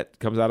spray that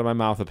comes out of my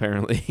mouth,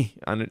 apparently,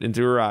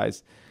 into her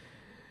eyes.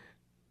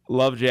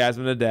 Love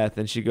Jasmine to death.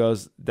 And she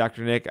goes,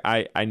 Dr. Nick,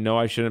 I know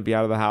I shouldn't be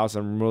out of the house.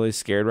 I'm really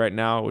scared right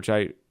now, which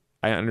I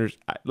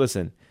understand.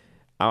 Listen,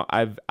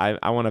 I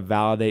want to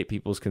validate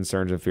people's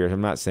concerns and fears. I'm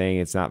not saying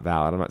it's not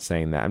valid. I'm not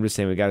saying that. I'm just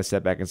saying we got to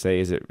step back and say,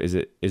 is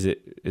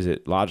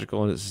it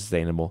logical and is it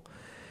sustainable?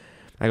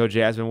 I go,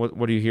 Jasmine,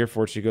 what are you here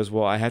for? She goes,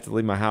 well, I have to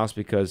leave my house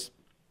because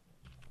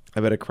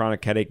I've had a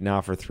chronic headache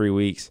now for 3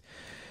 weeks.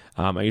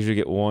 I usually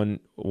get one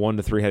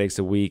to 3 headaches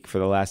a week for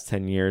the last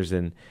 10 years,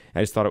 and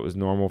I just thought it was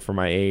normal for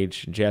my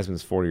age.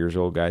 Jasmine's 40 years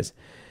old, guys,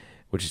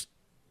 which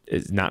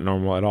is not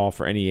normal at all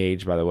for any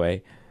age, by the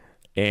way.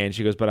 And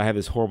she goes, but I have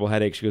this horrible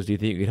headache. She goes, do you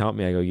think you can help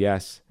me? I go,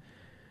 yes.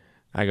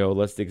 I go,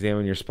 let's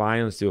examine your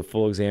spine. Let's do a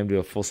full exam, do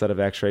a full set of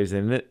x-rays.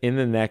 And in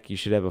the neck, you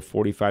should have a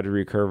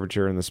 45-degree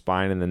curvature in the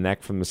spine, and the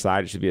neck from the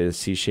side, it should be a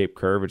C-shaped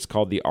curve. It's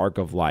called the arc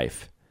of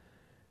life.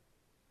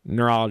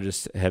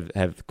 Neurologists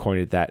have coined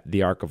it that,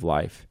 the arc of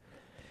life.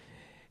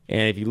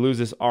 And if you lose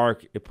this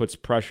arc, it puts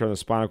pressure on the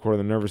spinal cord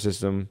and the nervous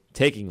system,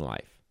 taking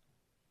life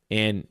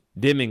and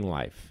dimming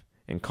life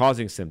and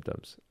causing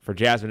symptoms. For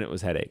Jasmine, it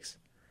was headaches.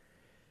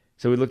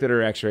 So we looked at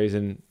her x-rays,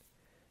 and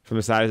from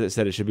the side, it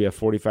said it should be a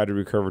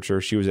 45-degree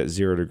curvature. She was at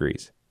 0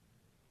 degrees.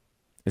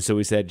 And so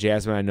we said,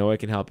 Jasmine, I know I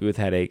can help you with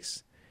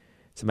headaches.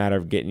 It's a matter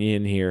of getting you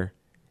in here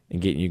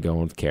and getting you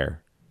going with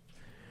care.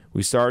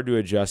 We started to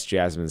adjust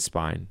Jasmine's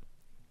spine.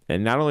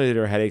 And not only did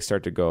her headaches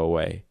start to go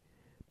away,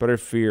 but her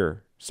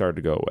fear started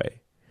to go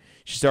away.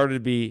 She started to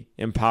be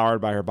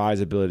empowered by her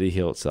body's ability to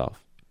heal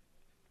itself.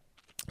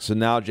 So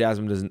now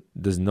Jasmine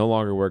does no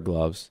longer wear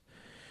gloves.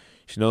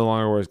 She no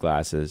longer wears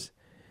glasses.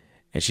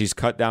 And she's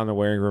cut down the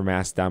wearing of her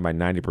mask down by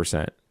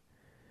 90%.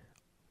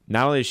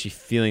 Not only is she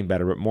feeling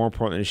better, but more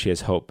importantly, she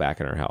has hope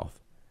back in her health.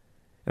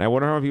 And I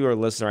wonder how many people are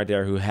listening right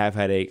there who have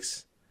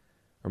headaches,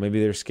 or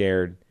maybe they're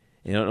scared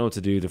and don't know what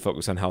to do to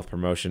focus on health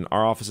promotion.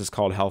 Our office is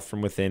called Health from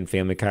Within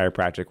Family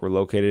Chiropractic. We're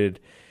located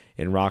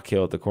in Rock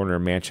Hill at the corner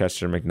of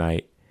Manchester and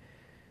McKnight.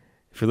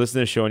 If you're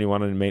listening to the show and you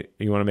want to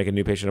make a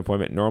new patient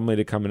appointment, normally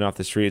to come in off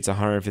the street, it's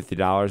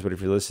 $150. But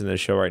if you're listening to the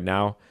show right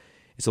now,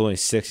 it's only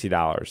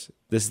 $60.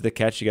 This is the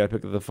catch. You got to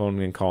pick up the phone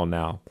and call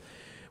now.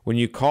 When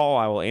you call,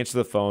 I will answer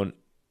the phone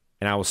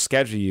and I will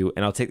schedule you,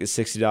 and I'll take the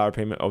 $60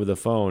 payment over the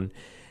phone.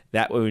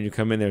 That way, when you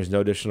come in, there's no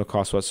additional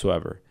cost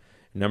whatsoever.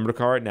 The number to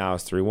call right now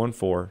is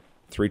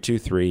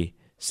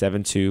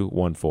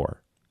 314-323-7214.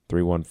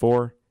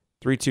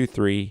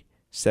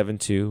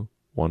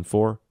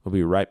 314-323-7214. We'll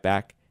be right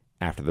back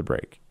after the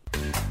break.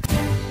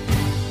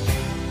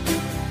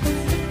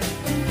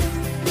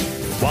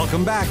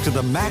 Welcome back to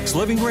the Max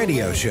Living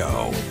Radio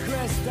Show.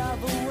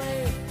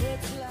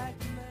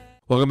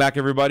 Welcome back,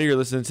 everybody. You're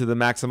listening to the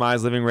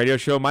Maximize Living Radio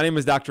Show. My name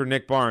is Dr.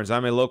 Nick Barnes.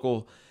 I'm a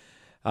local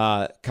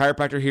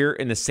chiropractor here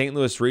in the St.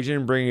 Louis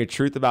region, bringing you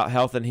truth about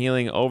health and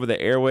healing over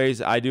the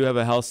airways. I do have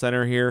a health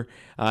center here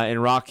in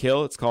Rock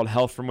Hill. It's called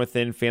Health from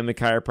Within Family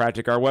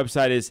Chiropractic. Our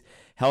website is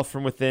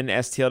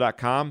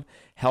healthfromwithinstl.com,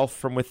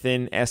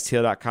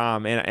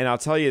 healthfromwithinstl.com. And I'll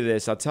tell you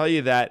this. I'll tell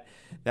you that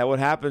what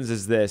happens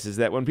is this, is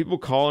that when people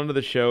call into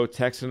the show,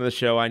 text into the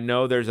show, I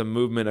know there's a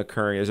movement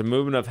occurring. There's a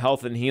movement of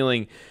health and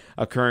healing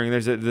occurring.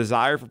 There's a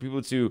desire for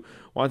people to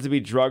want to be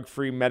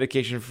drug-free,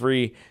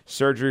 medication-free,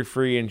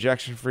 surgery-free,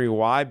 injection-free.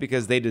 Why?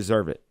 Because they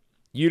deserve it.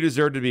 You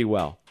deserve to be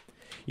well.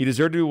 You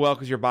deserve to be well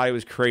because your body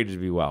was created to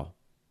be well.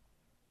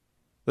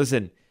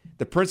 Listen,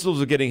 the principles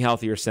of getting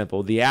healthy are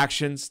simple. The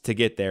actions to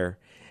get there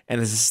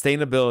and the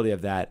sustainability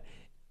of that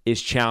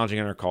is challenging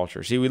in our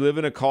culture. See, we live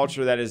in a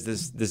culture that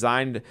is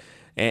designed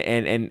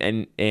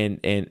and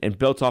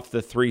built off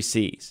the 3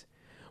 C's,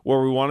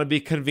 where we want to be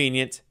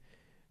convenient,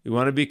 we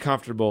want to be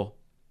comfortable,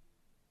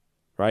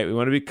 right? We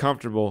want to be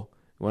comfortable,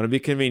 we want to be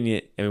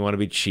convenient, and we want to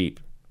be cheap.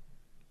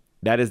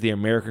 That is the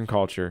American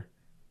culture,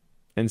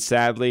 and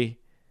sadly,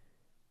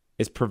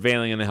 it's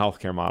prevailing in the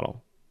healthcare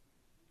model.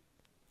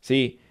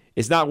 See,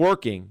 it's not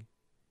working,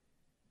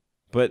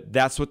 but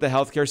that's what the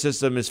healthcare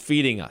system is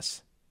feeding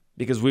us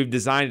because we've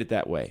designed it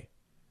that way.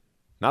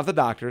 Not the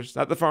doctors,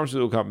 not the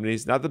pharmaceutical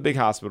companies, not the big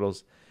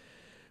hospitals.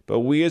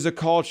 But we as a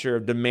culture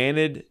have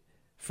demanded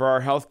for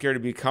our healthcare to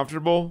be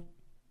comfortable,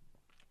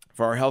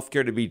 for our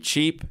healthcare to be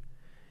cheap,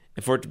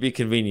 and for it to be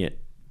convenient.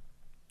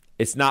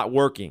 It's not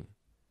working.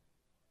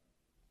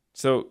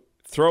 So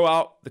throw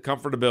out the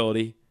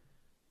comfortability,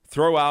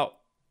 throw out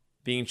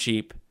being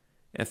cheap,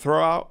 and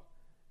throw out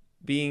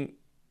being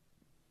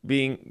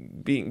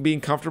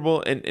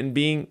comfortable and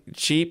being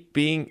cheap,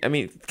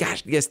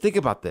 gosh, you guys, think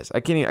about this.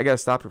 I gotta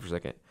stop here for a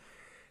second.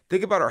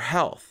 Think about our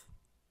health,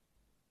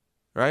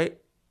 right?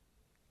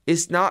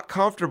 It's not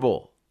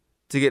comfortable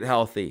to get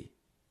healthy.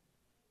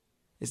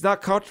 It's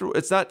not comfortable.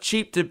 It's not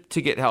cheap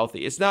to get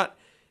healthy. It's not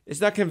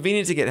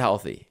convenient to get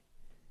healthy.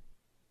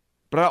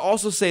 But I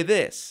also say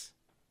this.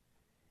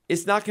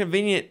 It's not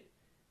convenient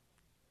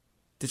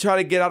to try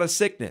to get out of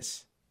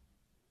sickness.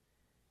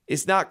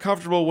 It's not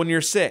comfortable when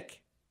you're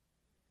sick.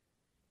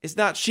 It's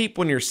not cheap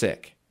when you're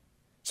sick.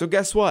 So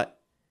guess what?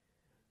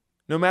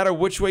 No matter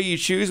which way you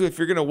choose, if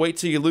you're going to wait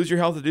till you lose your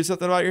health to do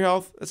something about your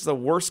health, that's the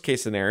worst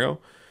case scenario.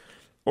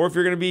 Or if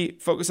you're going to be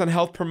focused on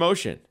health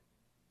promotion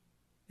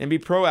and be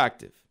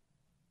proactive,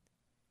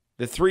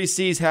 the 3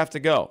 C's have to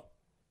go.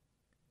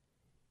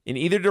 In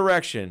either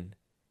direction,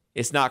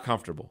 it's not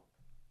comfortable.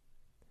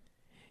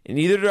 In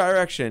either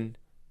direction,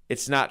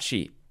 it's not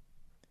cheap.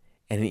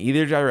 And in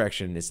either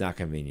direction, it's not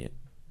convenient.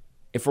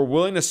 If we're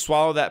willing to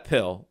swallow that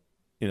pill,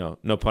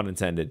 no pun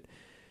intended,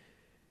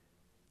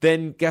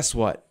 then guess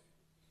what?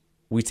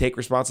 We take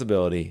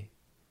responsibility.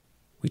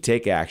 We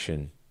take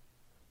action.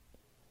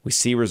 We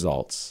see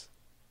results.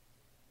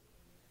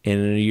 And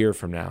in a year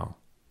from now,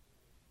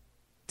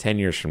 10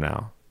 years from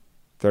now,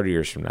 30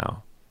 years from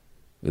now,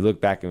 we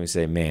look back and we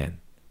say, man,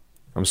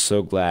 I'm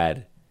so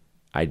glad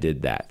I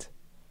did that.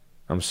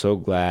 I'm so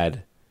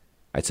glad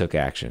I took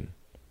action.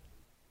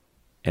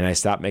 And I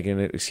stopped making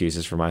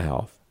excuses for my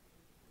health.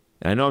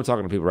 And I know I'm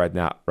talking to people right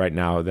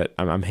now that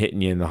I'm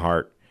hitting you in the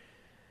heart.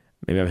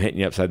 Maybe I'm hitting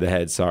you upside the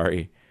head,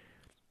 sorry.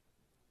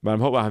 But I'm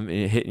hoping I'm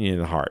hitting you in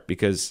the heart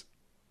because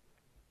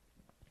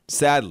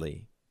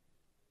sadly,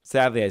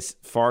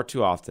 far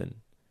too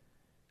often,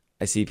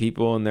 I see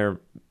people in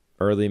their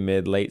early,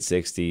 mid, late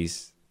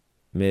 60s,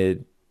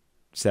 mid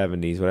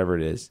 70s, whatever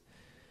it is,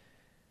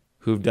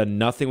 who've done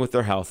nothing with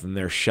their health, and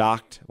they're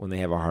shocked when they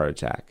have a heart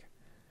attack.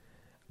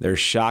 They're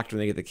shocked when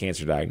they get the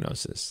cancer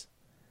diagnosis.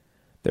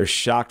 They're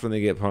shocked when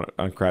they get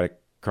on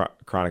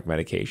chronic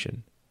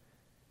medication.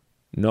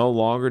 No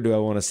longer do I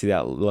want to see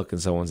that look in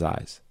someone's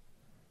eyes.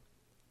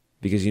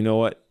 Because you know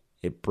what?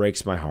 It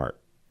breaks my heart.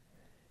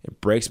 It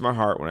breaks my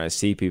heart when I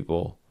see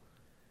people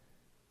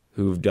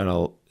who've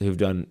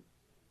done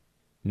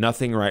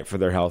nothing right for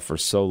their health for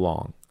so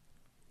long,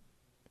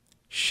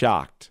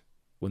 shocked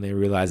when they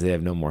realize they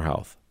have no more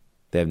health.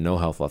 They have no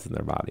health left in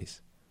their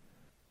bodies.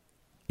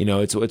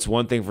 It's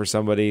one thing for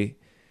somebody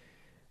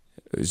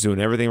who's doing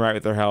everything right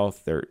with their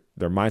health. Their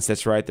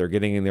mindset's right. They're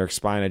getting their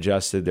spine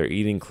adjusted. They're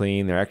eating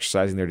clean. They're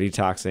exercising. They're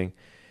detoxing.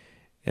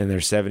 And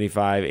they're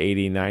 75,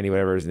 80, 90,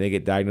 whatever it is, and they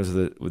get diagnosed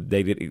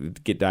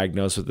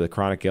with a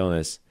chronic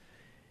illness.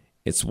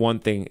 It's one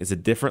thing. It's a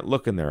different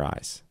look in their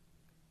eyes.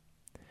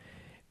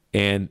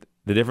 And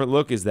the different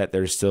look is that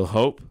there's still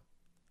hope,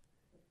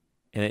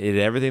 and they did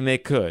everything they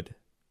could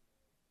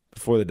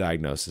before the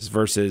diagnosis,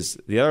 versus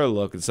the other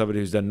look is somebody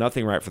who's done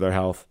nothing right for their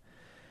health.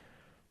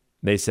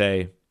 They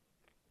say,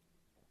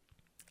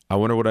 I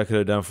wonder what I could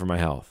have done for my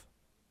health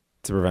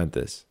to prevent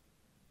this.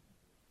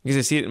 Because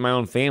I see it in my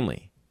own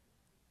family,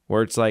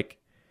 where it's like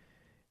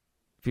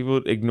people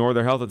ignore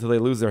their health until they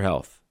lose their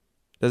health.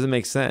 Doesn't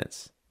make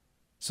sense.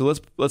 So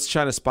let's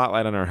shine a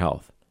spotlight on our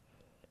health,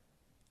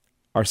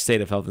 our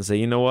state of health, and say,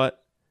 you know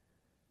what?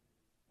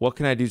 What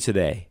can I do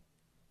today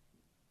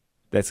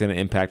that's going to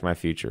impact my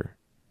future?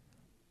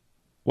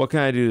 What can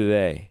I do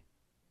today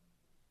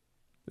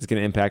that's going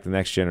to impact the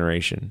next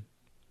generation?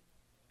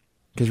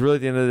 Because really,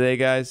 at the end of the day,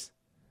 guys,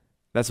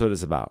 that's what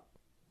it's about.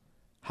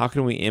 How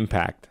can we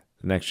impact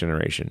the next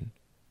generation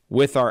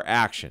with our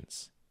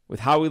actions,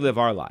 with how we live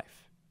our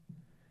life?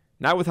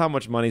 Not with how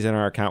much money's in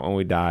our account when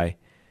we die,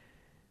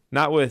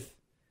 not with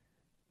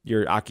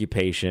your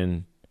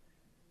occupation,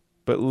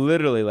 but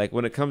literally, like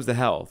when it comes to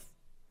health,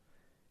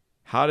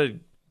 how did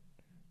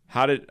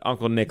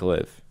Uncle Nick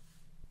live?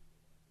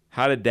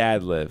 How did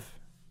Dad live?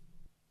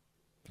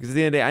 Because at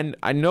the end of the day,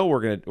 I know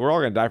we're all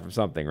gonna die from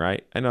something,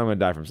 right? I know I'm gonna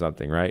die from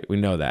something, right? We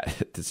know that.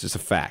 It's just a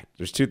fact.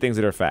 There's two things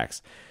that are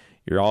facts.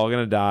 You're all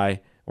gonna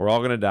die. We're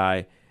all gonna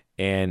die,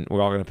 and we're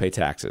all gonna pay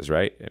taxes,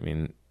 right? I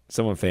mean,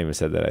 someone famous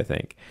said that, I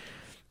think.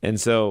 And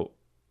so,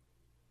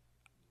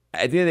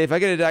 at the end of the day, if I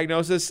get a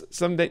diagnosis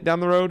someday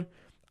down the road,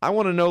 I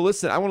want to know.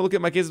 Listen, I want to look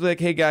at my kids and be like,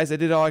 "Hey guys, I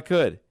did all I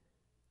could."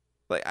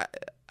 Like,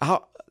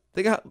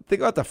 think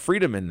about the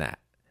freedom in that.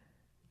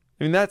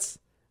 I mean, that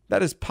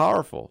is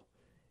powerful.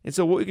 And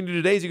so what we can do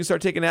today is you can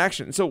start taking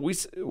action. So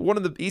one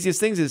of the easiest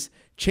things is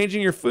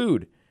changing your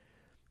food.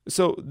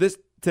 So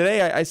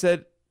today I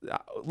said,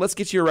 let's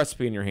get you a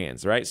recipe in your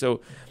hands, right? So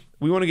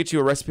we want to get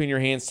you a recipe in your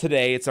hands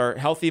today. It's our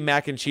healthy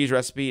mac and cheese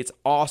recipe. It's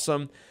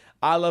awesome.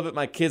 I love it.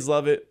 My kids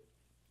love it.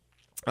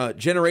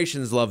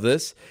 Generations love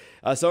this.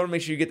 So I want to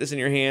make sure you get this in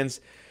your hands.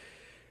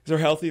 It's our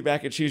healthy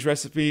mac and cheese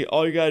recipe.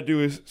 All you got to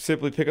do is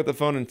simply pick up the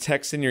phone and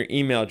text in your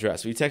email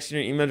address. When you text in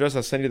your email address,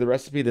 I'll send you the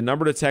recipe. The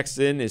number to text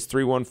in is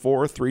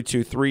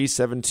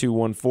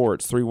 314-323-7214.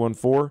 It's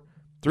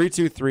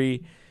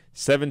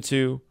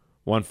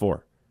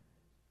 314-323-7214.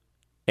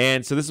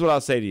 And so this is what I'll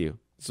say to you.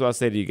 This is what I'll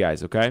say to you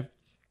guys, okay?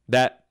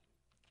 That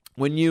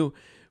when you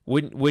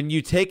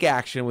take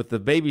action with the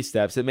baby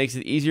steps, it makes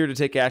it easier to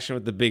take action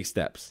with the big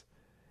steps.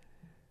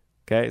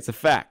 Okay? It's a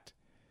fact.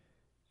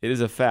 It is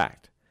a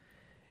fact.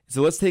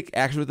 So let's take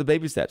action with the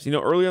baby steps.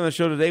 Earlier on the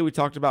show today, we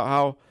talked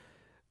about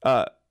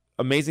how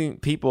amazing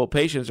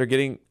patients are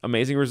getting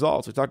amazing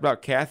results. We talked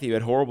about Kathy, who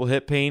had horrible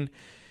hip pain,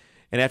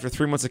 and after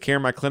 3 months of care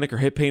in my clinic, her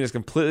hip pain is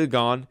completely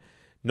gone.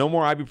 No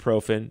more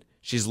ibuprofen.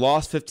 She's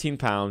lost 15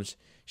 pounds.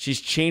 She's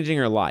changing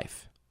her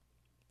life.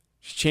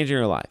 She's changing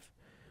her life.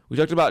 We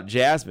talked about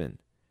Jasmine,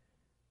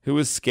 who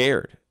was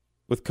scared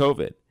with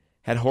COVID,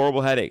 had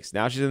horrible headaches.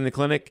 Now she's in the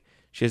clinic.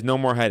 She has no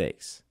more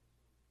headaches.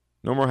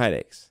 No more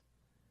headaches.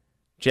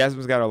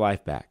 Jasmine's got her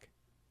life back.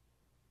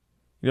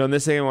 In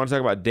this thing, I want to talk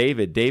about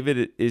David.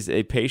 David is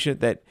a patient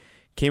that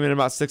came in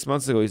about 6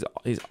 months ago.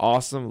 He's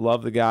awesome.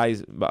 Love the guy.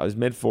 He's about his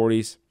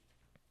mid-40s.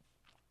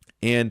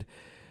 And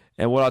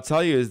what I'll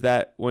tell you is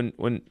that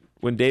when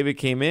David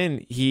came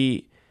in,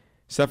 he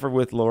suffered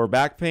with lower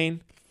back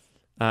pain.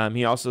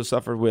 He also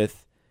suffered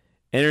with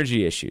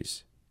energy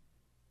issues.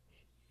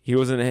 He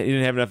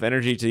didn't have enough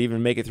energy to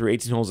even make it through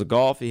 18 holes of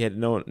golf. He had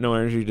no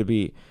energy to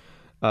be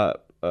a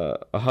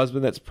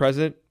husband that's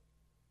present.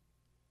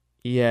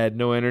 He had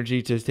no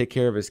energy to take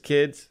care of his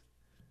kids,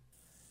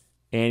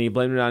 and he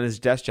blamed it on his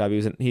desk job.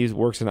 He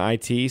works in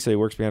IT, so he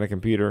works behind a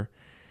computer,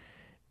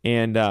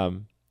 and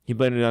he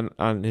blamed it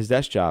on his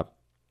desk job.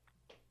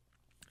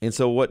 And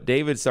so what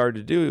David started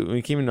to do when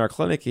he came into our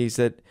clinic, he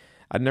said,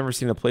 "I'd never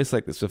seen a place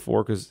like this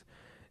before, because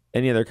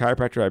any other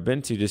chiropractor I've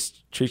been to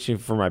just treats me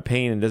for my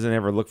pain and doesn't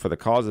ever look for the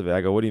cause of it."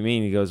 I go, "What do you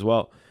mean?" He goes,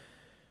 "You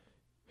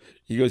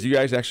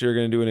guys actually are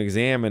going to do an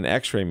exam and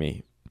x-ray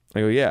me."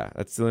 I go, "Yeah,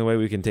 that's the only way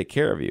we can take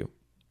care of you."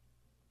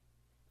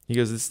 He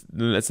goes,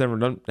 "That's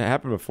never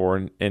happened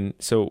before." And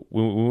so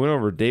we went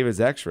over David's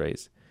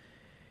x-rays.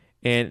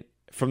 And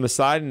from the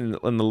side and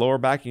in the lower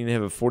back, you need to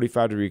have a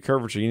 45-degree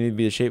curvature. You need to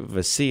be the shape of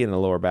a C in the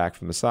lower back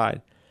from the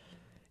side.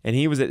 And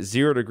he was at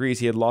 0 degrees.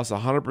 He had lost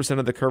 100%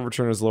 of the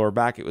curvature in his lower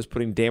back. It was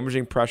putting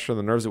damaging pressure on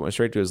the nerves that went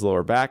straight to his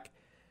lower back,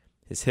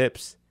 his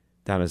hips,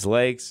 down his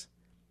legs.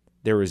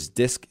 There was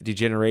disc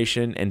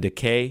degeneration and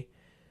decay.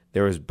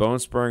 There was bone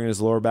spurring in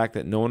his lower back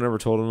that no one ever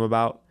told him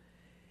about.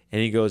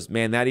 And he goes,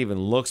 "Man, that even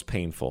looks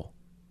painful.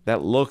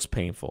 That looks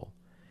painful."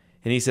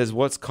 And he says,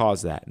 "What's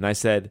caused that?" And I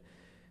said,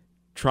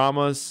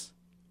 "Traumas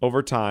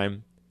over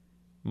time,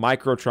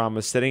 micro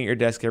traumas, sitting at your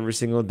desk every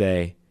single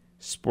day,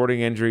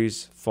 sporting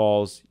injuries,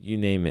 falls, you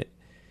name it."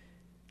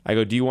 I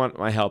go, "Do you want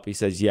my help?" He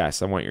says,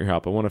 "Yes, I want your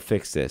help. I want to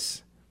fix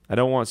this. I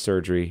don't want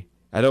surgery.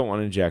 I don't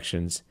want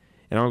injections.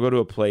 And I want to go to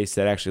a place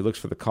that actually looks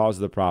for the cause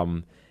of the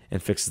problem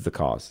and fixes the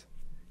cause."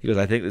 He goes,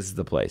 "I think this is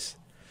the place."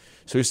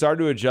 So we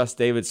started to adjust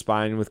David's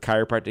spine with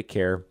chiropractic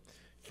care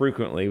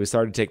frequently. We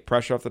started to take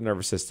pressure off the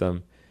nervous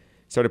system,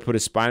 started to put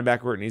his spine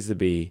back where it needs to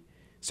be,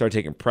 started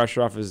taking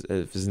pressure off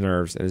his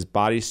nerves, and his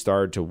body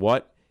started to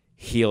what?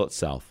 Heal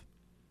itself.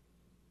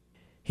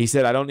 He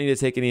said, "I don't need to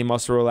take any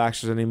muscle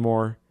relaxers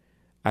anymore.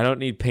 I don't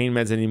need pain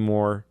meds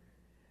anymore.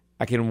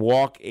 I can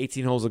walk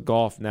 18 holes of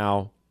golf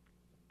now.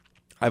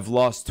 I've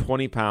lost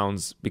 20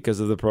 pounds because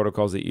of the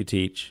protocols that you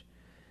teach.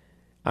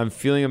 I'm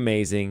feeling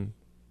amazing."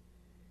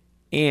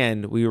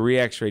 And we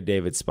re-x-rayed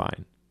David's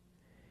spine.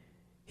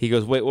 He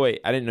goes,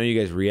 wait, I didn't know you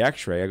guys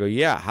re-x-ray. I go,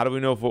 "Yeah, how do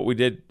we know if what we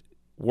did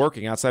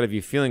working outside of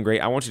you feeling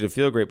great? I want you to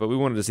feel great, but we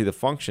wanted to see the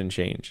function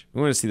change. We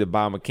wanted to see the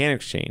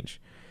biomechanics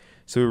change."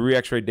 So we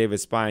re-x-rayed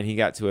David's spine. He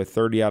got to a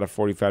 30 out of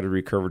 45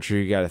 degree curvature.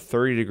 He got a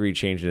 30-degree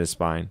change in his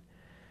spine.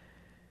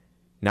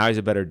 Now he's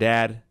a better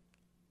dad,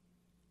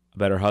 a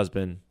better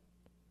husband,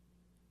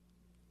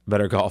 a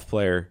better golf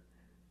player,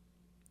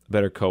 a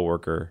better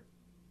coworker,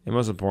 and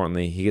most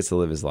importantly, he gets to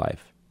live his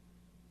life.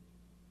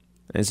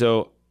 And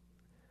so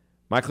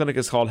my clinic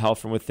is called Health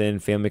from Within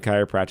Family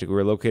Chiropractic.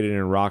 We're located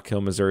in Rock Hill,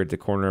 Missouri at the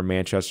corner of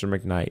Manchester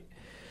and McKnight.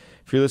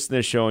 If you're listening to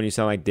this show and you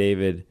sound like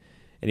David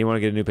and you want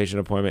to get a new patient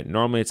appointment,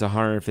 normally it's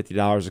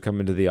 $150 to come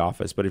into the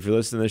office. But if you're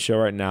listening to this show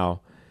right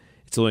now,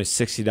 it's only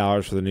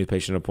 $60 for the new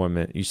patient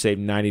appointment. You save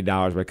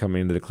 $90 by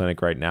coming into the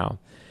clinic right now.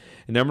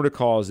 The number to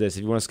call is this.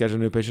 If you want to schedule a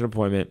new patient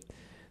appointment,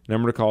 the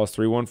number to call is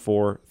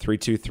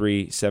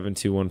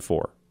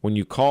 314-323-7214. When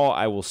you call,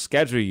 I will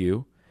schedule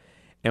you,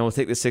 and we'll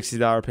take the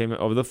 $60 payment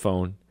over the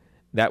phone.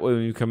 That way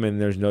when you come in,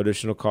 there's no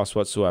additional cost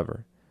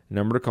whatsoever. The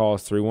number to call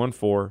is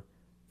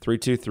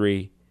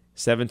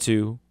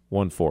 314-323-7214.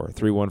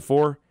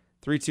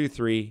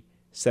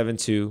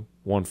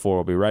 314-323-7214.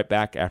 We'll be right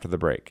back after the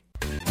break.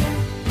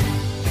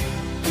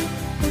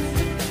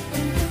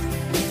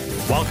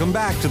 Welcome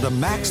back to the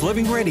Max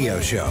Living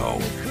Radio Show.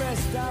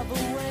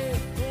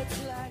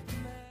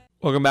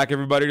 Welcome back,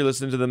 everybody. You're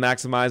listening to the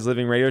Maximize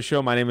Living Radio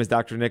Show. My name is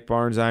Dr. Nick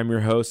Barnes. I'm your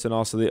host and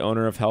also the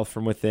owner of Health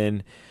from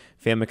Within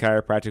Family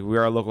Chiropractic. We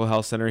are a local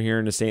health center here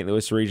in the St.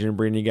 Louis region,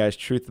 bringing you guys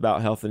truth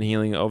about health and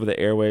healing over the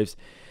airwaves.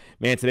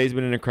 Man, today's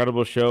been an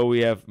incredible show.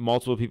 We have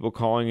multiple people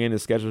calling in to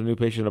schedule new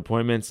patient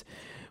appointments.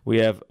 We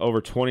have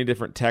over 20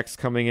 different texts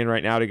coming in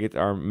right now to get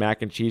our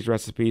mac and cheese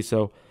recipe.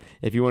 So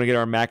if you want to get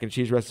our mac and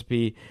cheese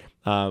recipe,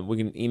 we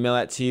can email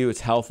that to you.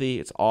 It's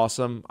healthy. It's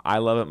awesome. I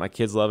love it. My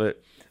kids love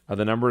it.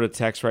 The number to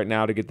text right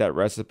now to get that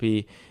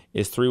recipe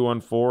is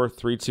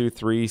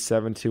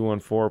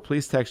 314-323-7214.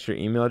 Please text your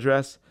email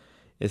address.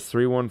 It's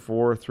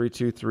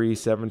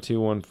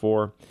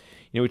 314-323-7214.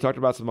 We talked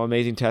about some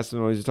amazing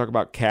testimonies. We talked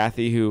about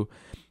Kathy, who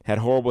had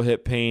horrible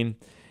hip pain,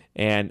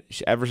 and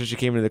ever since she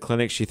came into the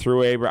clinic, she threw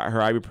away her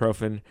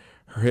ibuprofen.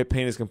 Her hip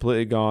pain is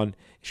completely gone.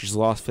 She's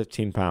lost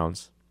 15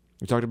 pounds.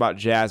 We talked about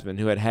Jasmine,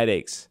 who had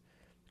headaches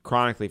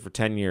chronically for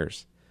 10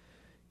 years.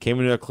 Came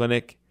into a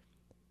clinic,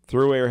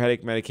 threw away her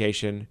headache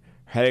medication.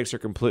 Her headaches are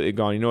completely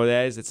gone. You know what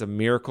that is? It's a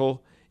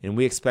miracle, and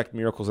we expect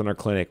miracles in our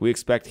clinic. We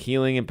expect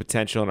healing and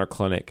potential in our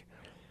clinic.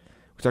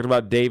 We talked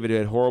about David, who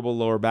had horrible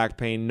lower back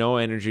pain, no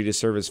energy to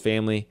serve his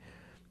family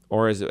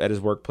or at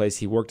his workplace.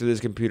 He worked at his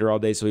computer all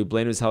day, so he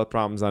blamed his health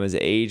problems on his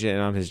age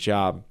and on his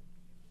job.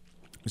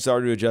 We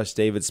started to adjust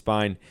David's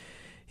spine.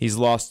 He's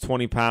lost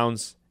 20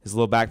 pounds. His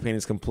low back pain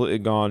is completely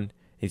gone.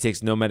 He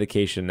takes no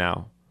medication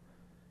now.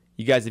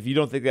 You guys, if you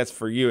don't think that's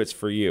for you, it's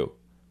for you.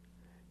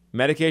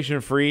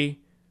 Medication-free,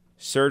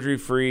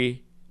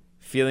 surgery-free,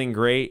 feeling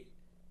great,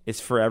 it's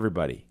for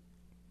everybody.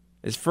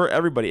 It's for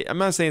everybody. I'm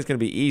not saying it's going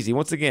to be easy.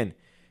 Once again,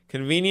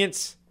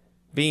 convenience,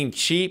 being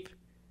cheap,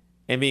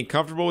 and being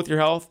comfortable with your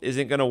health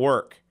isn't going to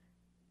work.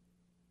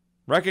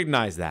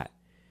 Recognize that.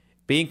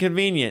 Being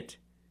convenient,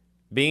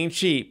 being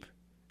cheap,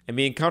 and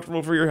being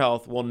comfortable for your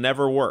health will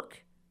never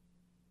work.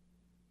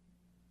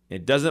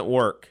 It doesn't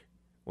work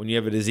when you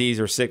have a disease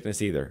or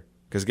sickness either.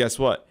 Because guess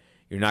what?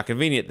 You're not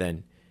convenient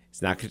then.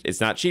 It's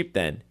not cheap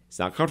then. It's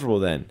not comfortable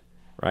then,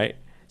 right?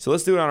 So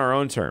let's do it on our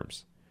own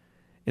terms.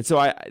 And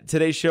so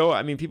today's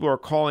show, people are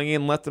calling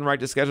in left and right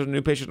to schedule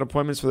new patient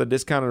appointments for the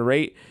discounted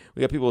rate. We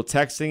got people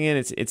texting in.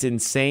 It's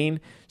insane.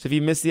 So if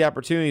you missed the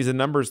opportunities, the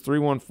number is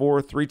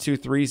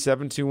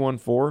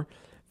 314-323-7214,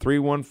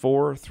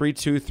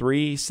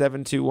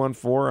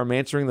 314-323-7214. I'm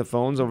answering the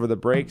phones over the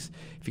breaks.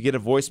 If you get a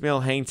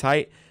voicemail, hang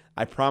tight.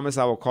 I promise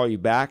I will call you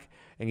back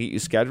and get you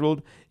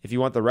scheduled. If you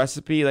want the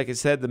recipe, like I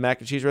said, the mac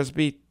and cheese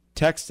recipe,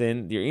 text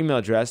in your email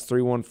address,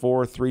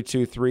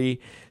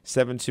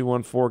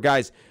 314-323-7214.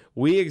 Guys,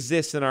 we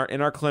exist in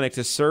our clinic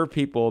to serve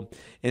people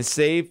and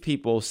save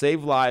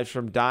lives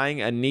from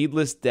dying a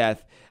needless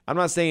death. I'm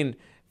not saying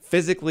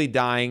physically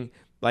dying,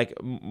 like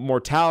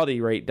mortality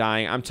rate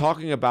dying. I'm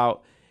talking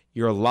about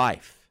your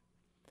life.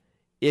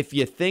 If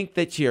you think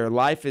that your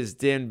life is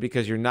dimmed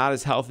because you're not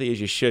as healthy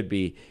as you should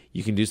be,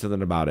 you can do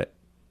something about it.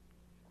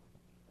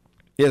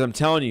 Yes, I'm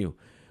telling you,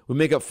 we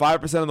make up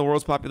 5% of the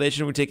world's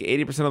population. We take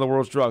 80% of the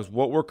world's drugs.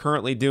 What we're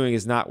currently doing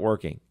is not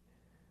working.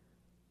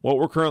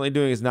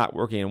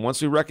 And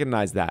once we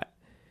recognize that,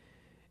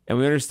 and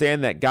we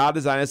understand that God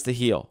designed us to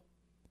heal,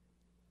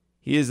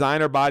 He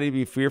designed our body to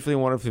be fearfully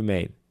and wonderfully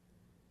made.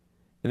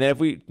 And that if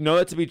we know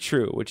that to be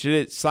true, which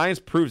it is, science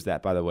proves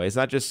that, by the way. It's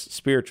not just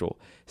spiritual.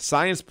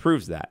 Science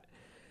proves that.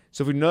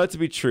 So if we know that to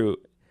be true,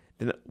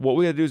 then what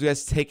we got to do is we have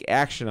to take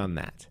action on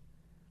that.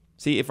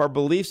 See, if our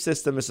belief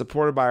system is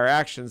supported by our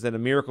actions, then the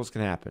miracles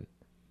can happen.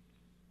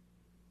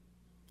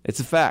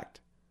 It's a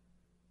fact.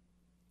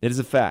 It is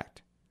a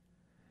fact.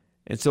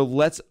 And so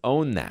let's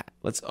own that.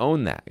 Let's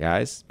own that,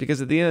 guys.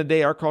 Because at the end of the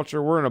day, our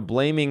culture, we're in a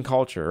blaming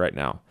culture right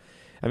now.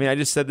 I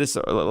just said this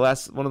one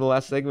of the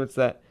last segments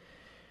that,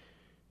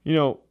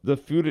 the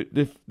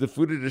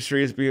food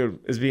industry is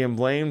being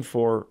blamed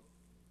for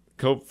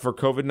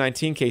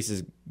COVID-19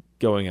 cases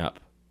going up.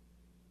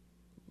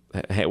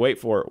 Hey, wait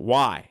for it.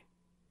 Why?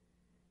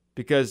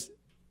 Because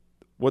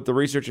what the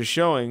research is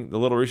showing, the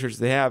little research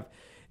they have,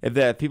 is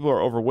that if people are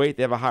overweight,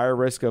 they have a higher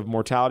risk of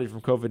mortality from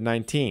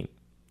COVID-19.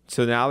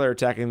 So now they're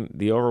attacking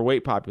the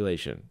overweight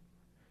population.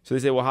 So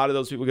they say, well, how do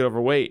those people get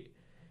overweight?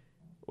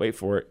 Wait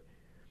for it.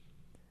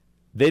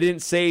 They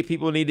didn't say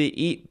people need to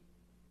eat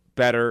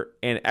better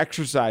and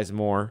exercise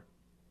more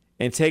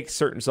and take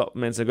certain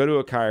supplements and go to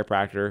a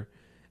chiropractor.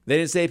 They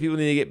didn't say people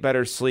need to get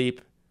better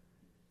sleep.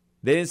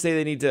 They didn't say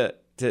they need to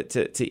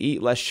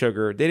eat less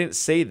sugar. They didn't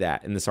say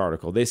that in this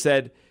article. They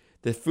said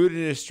the food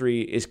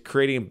industry is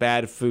creating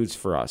bad foods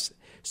for us,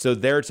 so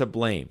they're to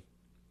blame.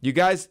 You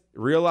guys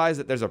realize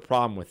that there's a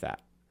problem with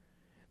that.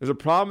 There's a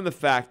problem in the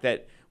fact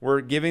that we're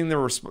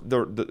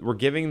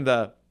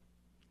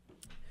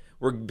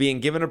being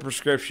given a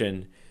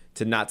prescription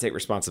to not take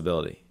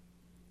responsibility.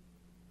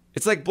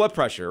 It's like blood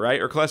pressure,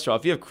 right? Or cholesterol.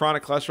 If you have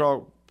chronic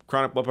cholesterol,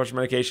 chronic blood pressure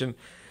medication,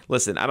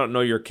 listen, I don't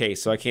know your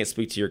case, so I can't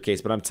speak to your case,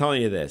 but I'm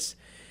telling you this.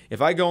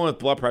 If I go in with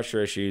blood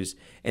pressure issues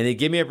and they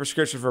give me a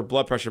prescription for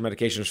blood pressure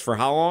medications for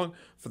how long?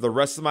 For the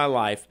rest of my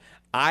life,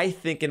 I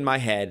think in my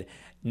head,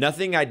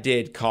 nothing I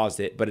did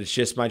caused it, but it's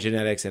just my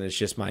genetics and it's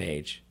just my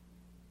age.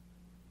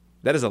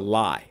 That is a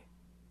lie.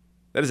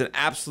 That is an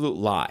absolute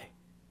lie.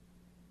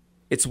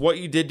 It's what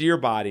you did to your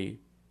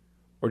body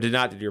or did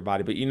not do to your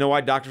body. But you know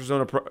why doctors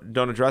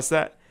don't address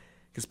that?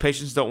 because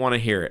patients don't want to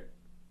hear it.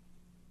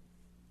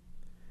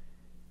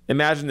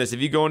 Imagine this.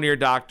 If you go into your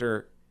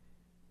doctor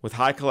with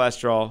high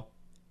cholesterol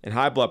and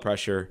high blood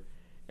pressure,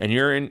 and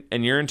your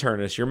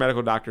internist, your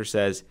medical doctor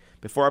says,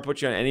 before I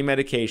put you on any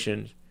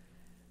medication,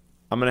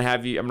 I'm going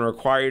to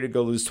require you to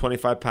go lose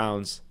 25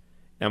 pounds,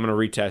 and I'm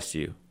going to retest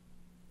you.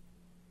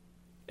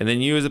 And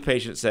then you as a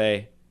patient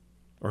say,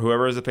 or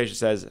whoever as a patient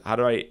says, how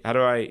do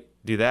I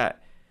do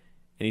that?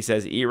 And he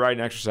says, eat right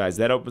and exercise.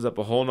 That opens up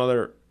a whole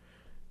nother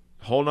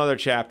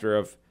chapter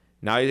of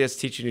now he has to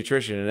teach you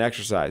nutrition and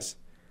exercise.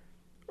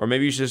 Or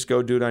maybe you should just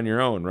go do it on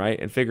your own, right?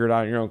 And figure it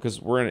out on your own,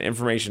 because we're in an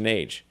information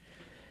age.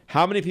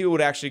 How many people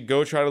would actually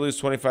go try to lose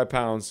 25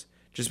 pounds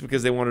just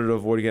because they wanted to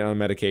avoid getting on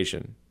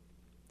medication?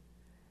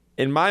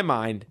 In my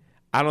mind,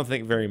 I don't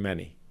think very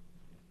many.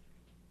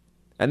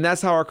 And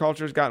that's how our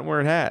culture has gotten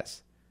where it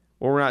has.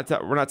 Well, we're not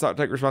taught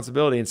to take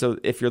responsibility. And so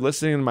if you're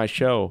listening to my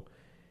show,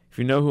 if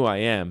you know who I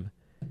am,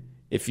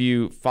 if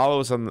you follow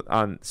us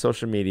on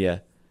social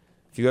media,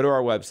 if you go to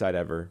our website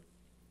ever,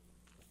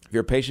 if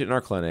you're a patient in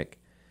our clinic,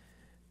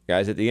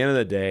 guys, at the end of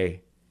the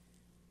day,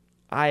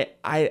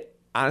 I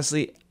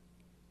honestly,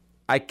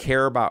 I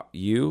care about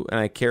you, and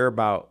I care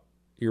about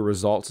your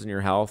results and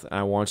your health, and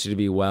I want you to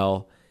be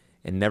well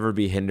and never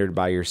be hindered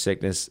by your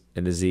sickness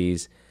and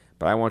disease.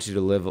 But I want you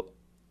to live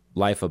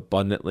life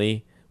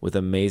abundantly with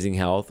amazing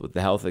health, with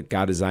the health that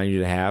God designed you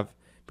to have,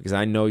 because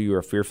I know you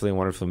are fearfully and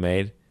wonderfully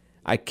made.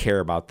 I care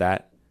about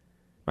that.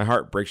 My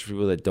heart breaks for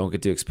people that don't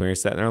get to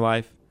experience that in their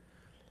life.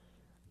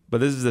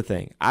 But this is the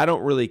thing. I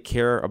don't really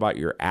care about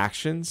your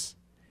actions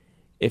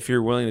if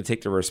you're willing to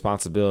take the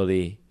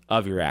responsibility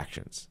of your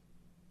actions,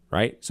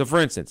 right? So for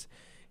instance,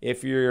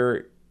 if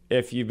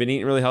you've been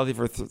eating really healthy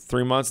for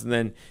 3 months, and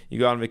then you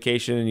go on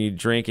vacation and you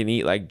drink and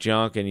eat like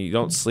junk and you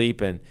don't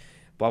sleep and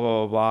blah,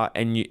 blah, blah, blah,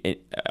 and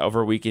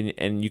over a weekend,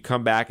 and you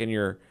come back and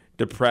you're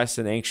depressed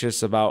and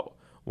anxious about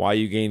why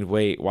you gained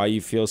weight, why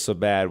you feel so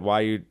bad,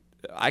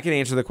 I can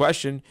answer the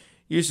question.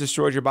 You just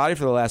destroyed your body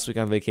for the last week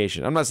on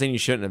vacation. I'm not saying you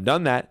shouldn't have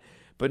done that,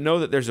 but know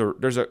that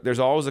there's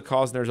always a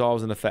cause and there's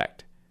always an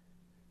effect.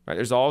 Right?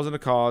 There's always a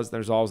cause,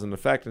 there's always an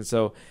effect. And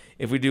so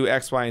if we do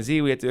X, Y, and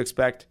Z, we have to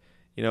expect,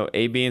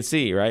 A, B, and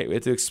C, right? We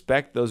have to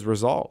expect those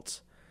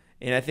results.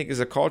 And I think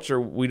as a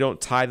culture, we don't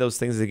tie those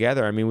things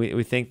together. I mean,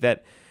 we think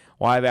that,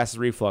 I have acid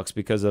reflux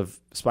because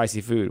of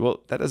spicy food.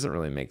 Well, that doesn't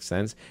really make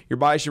sense. Your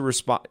body should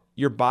respond.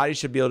 Your body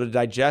should be able to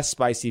digest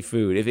spicy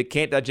food. If it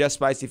can't digest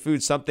spicy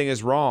food, something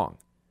is wrong.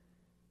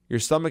 Your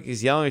stomach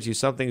is yelling at you,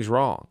 something's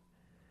wrong.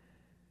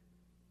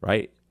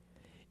 Right?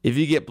 If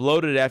you get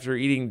bloated after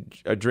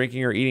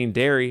drinking or eating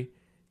dairy,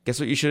 guess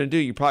what you shouldn't do?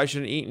 You probably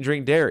shouldn't eat and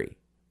drink dairy.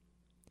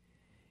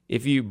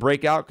 If you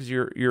break out because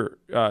you're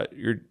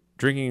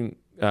drinking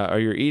or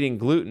you're eating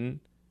gluten,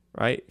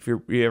 right? If you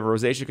have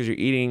rosacea because you're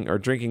eating or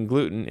drinking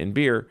gluten in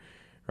beer,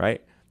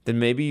 right? Then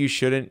maybe you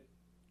shouldn't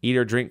eat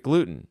or drink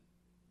gluten.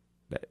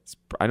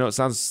 I know it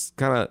sounds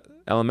kind of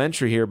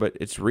elementary here, but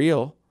it's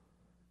real,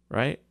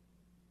 right?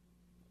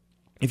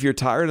 If you're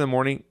tired in the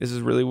morning, this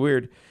is really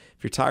weird.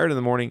 If you're tired in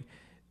the morning,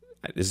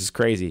 this is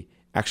crazy.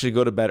 Actually,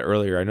 go to bed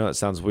earlier. I know it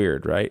sounds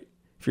weird, right?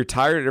 If you're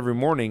tired every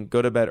morning,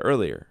 go to bed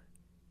earlier,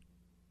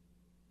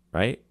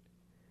 right?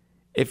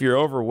 If you're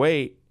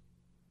overweight,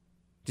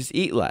 just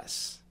eat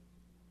less.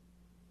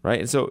 Right?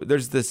 And so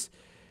there's this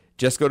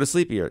just go to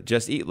sleep here,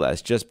 just eat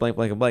less, just blank,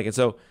 blank, and blank. And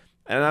so,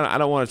 and I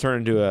don't want to turn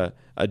into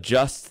a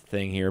just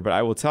thing here, but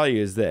I will tell you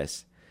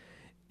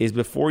is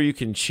before you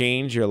can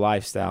change your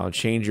lifestyle and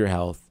change your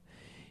health,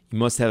 you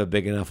must have a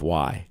big enough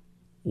why.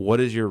 What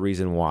is your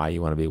reason why you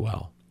want to be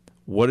well?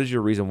 What is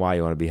your reason why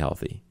you want to be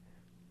healthy?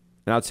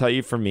 And I'll tell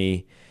you, for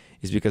me,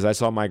 is because I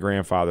saw my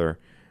grandfather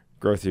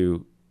go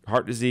through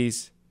heart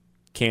disease,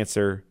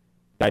 cancer,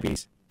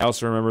 diabetes. I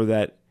also remember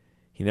that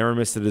he never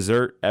missed a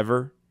dessert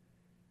ever.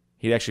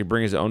 He'd actually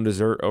bring his own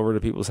dessert over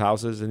to people's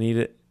houses and eat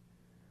it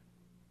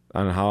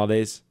on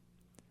holidays.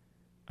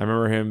 I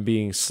remember him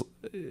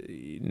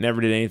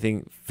never did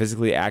anything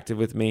physically active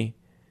with me.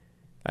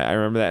 I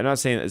remember that.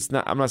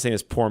 I'm not saying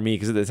it's poor me,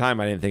 because at the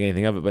time I didn't think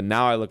anything of it. But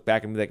now I look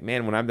back and be like,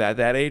 man, when I'm at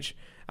that age,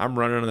 I'm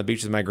running on the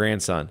beach with my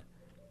grandson.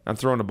 I'm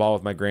throwing a ball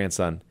with my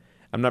grandson.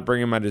 I'm not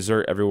bringing my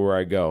dessert everywhere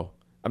I go.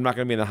 I'm not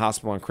going to be in the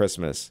hospital on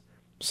Christmas.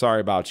 Sorry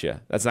about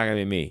you. That's not going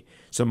to be me.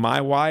 So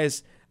my why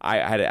is I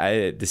had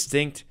a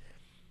distinct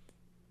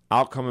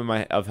outcome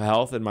of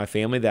health in my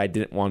family that I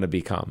didn't want to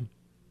become.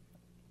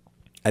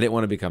 I didn't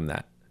want to become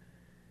that.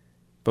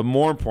 But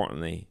more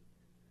importantly,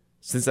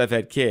 since I've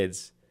had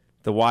kids,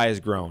 the why has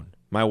grown.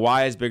 My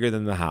why is bigger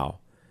than the how.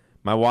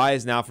 My why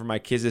is now for my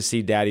kids to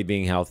see daddy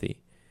being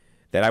healthy.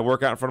 That I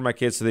work out in front of my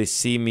kids so they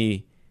see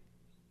me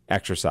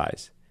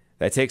exercise.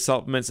 That I take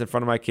supplements in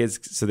front of my kids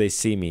so they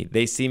see me.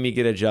 They see me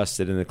get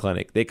adjusted in the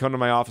clinic. They come to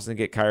my office and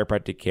get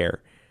chiropractic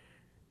care.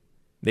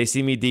 They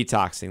see me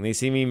detoxing. They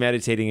see me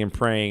meditating and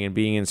praying and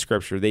being in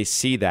scripture. They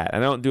see that.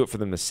 And I don't do it for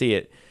them to see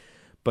it.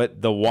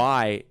 But the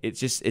why, it's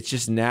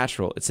just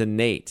natural. It's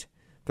innate.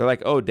 They're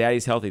like, oh,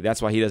 daddy's healthy.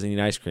 That's why he doesn't eat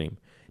ice cream.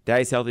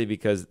 Daddy's healthy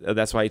because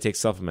that's why he takes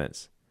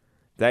supplements.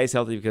 Daddy's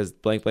healthy because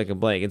blank, blank, and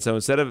blank. And so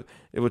instead of,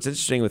 what's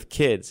interesting with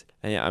kids,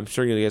 and I'm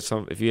sure you'll get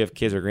some, if you have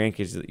kids or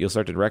grandkids, you'll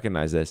start to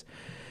recognize this,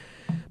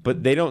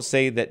 but they don't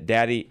say that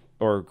daddy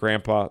or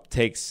grandpa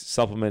takes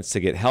supplements to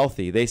get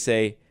healthy. They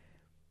say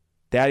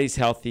daddy's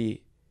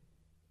healthy,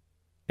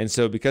 and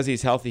so because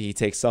he's healthy, he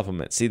takes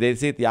supplements. See, they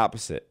say it the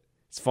opposite.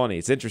 It's funny.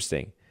 It's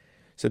interesting.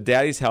 So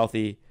daddy's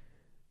healthy,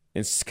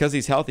 and because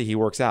he's healthy, he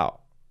works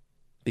out.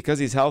 Because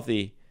he's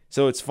healthy,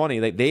 so it's funny.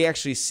 Like, they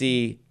actually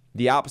see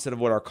the opposite of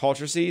what our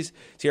culture sees.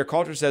 See, our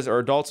culture says, or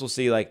adults will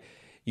see, like,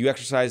 you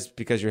exercise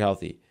because you're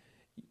healthy.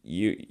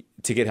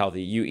 To get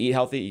healthy. You eat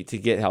healthy to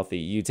get healthy.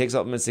 You take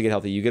supplements to get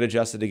healthy. You get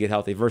adjusted to get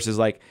healthy. Versus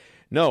like,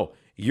 no,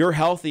 you're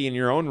healthy in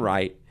your own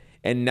right.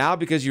 And now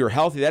because you're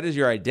healthy, that is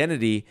your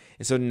identity.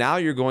 And so now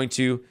you're going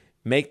to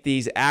make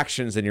these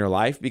actions in your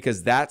life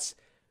because that's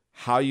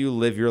how you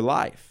live your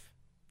life.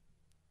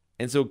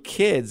 And so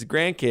kids,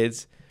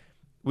 grandkids,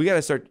 we got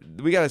to start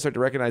to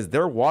recognize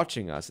they're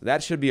watching us.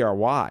 That should be our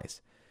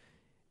whys.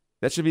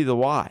 That should be the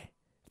why.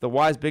 If the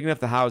why is big enough,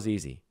 the how is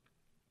easy.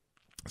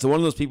 So one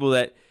of those people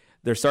that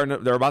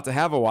they're about to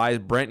have a why is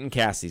Brent and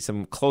Cassie,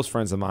 some close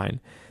friends of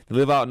mine. They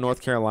live out in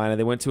North Carolina.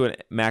 They went to a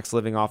Max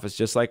Living office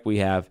just like we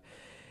have,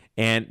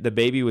 and the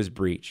baby was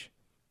breech.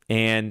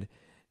 And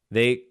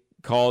they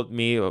called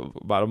me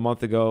about a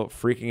month ago,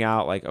 freaking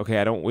out, like, okay,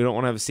 we don't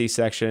want to have a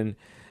C-section.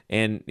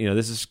 And,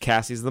 this is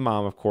Cassie's the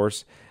mom, of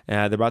course.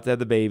 They're about to have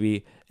the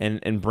baby,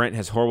 and Brent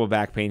has horrible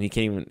back pain. He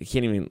can't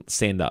even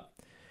stand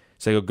up.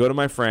 So I go to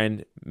my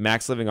friend,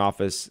 Max Living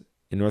office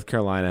in North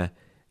Carolina,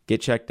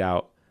 get checked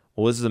out.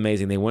 Well, this is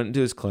amazing. They went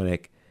into his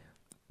clinic.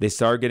 They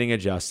started getting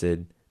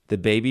adjusted. The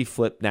baby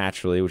flipped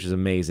naturally, which is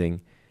amazing.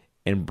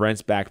 And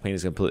Brent's back pain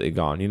is completely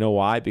gone. You know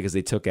why? Because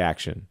they took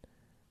action.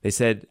 They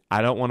said,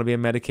 I don't want to be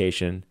on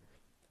medication,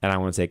 and I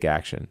want to take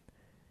action.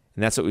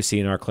 And that's what we see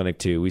in our clinic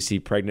too. We see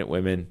pregnant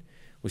women.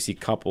 We see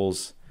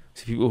couples.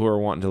 We see people who are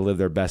wanting to live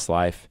their best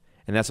life.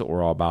 And that's what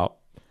we're all about.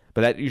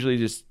 But that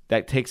usually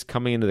that takes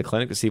coming into the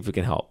clinic to see if we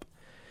can help.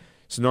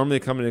 So normally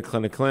coming into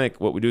the clinic,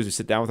 what we do is we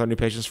sit down with our new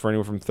patients for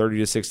anywhere from 30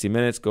 to 60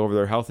 minutes, go over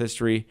their health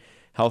history,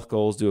 health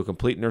goals, do a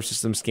complete nervous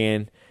system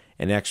scan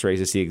and x-rays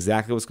to see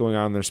exactly what's going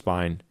on in their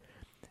spine.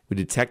 We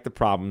detect the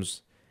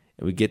problems,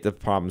 and we get the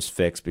problems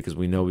fixed because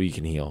we know we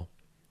can heal.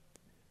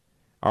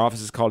 Our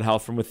office is called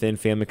Health From Within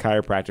Family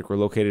Chiropractic. We're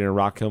located in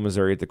Rock Hill,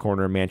 Missouri at the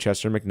corner of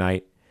Manchester and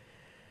McKnight.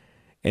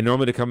 And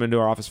normally to come into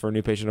our office for a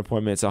new patient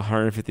appointment, it's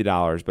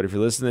 $150. But if you're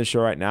listening to the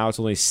show right now,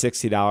 it's only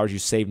 $60. You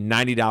save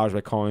 $90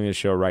 by calling the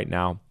show right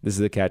now. This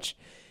is the catch.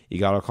 You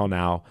got to call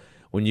now.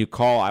 When you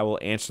call, I will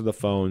answer the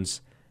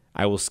phones.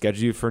 I will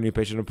schedule you for a new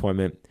patient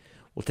appointment.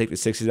 We'll take the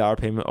 $60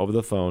 payment over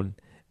the phone.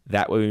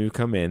 That way when you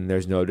come in,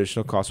 there's no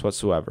additional cost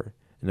whatsoever.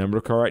 The number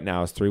to call right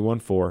now is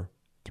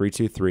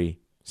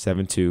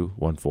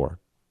 314-323-7214.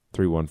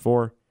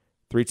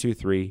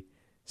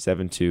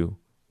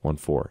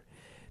 314-323-7214.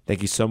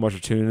 Thank you so much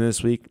for tuning in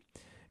this week.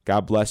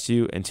 God bless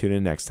you, and tune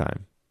in next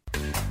time.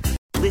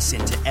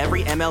 Listen to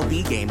every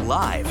MLB game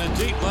live. In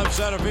the deep left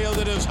center field,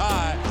 it is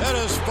high, it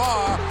is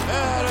far,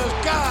 it is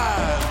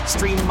gone.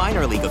 Stream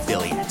minor league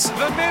affiliates.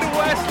 The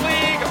Midwest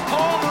League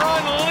home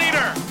run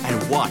leader.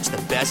 And watch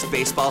the best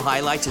baseball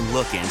highlights and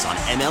look-ins on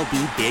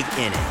MLB Big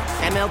Inning.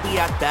 MLB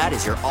At Bat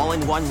is your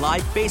all-in-one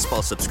live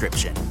baseball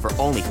subscription for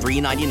only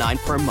 $3.99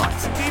 per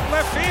month. Deep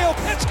left field,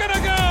 it's gonna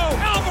go.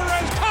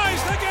 Alvarez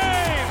ties the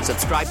game.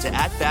 Subscribe to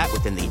At Bat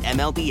within the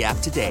MLB app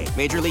today.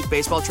 Major League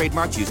Baseball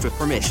trademarks used with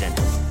permission.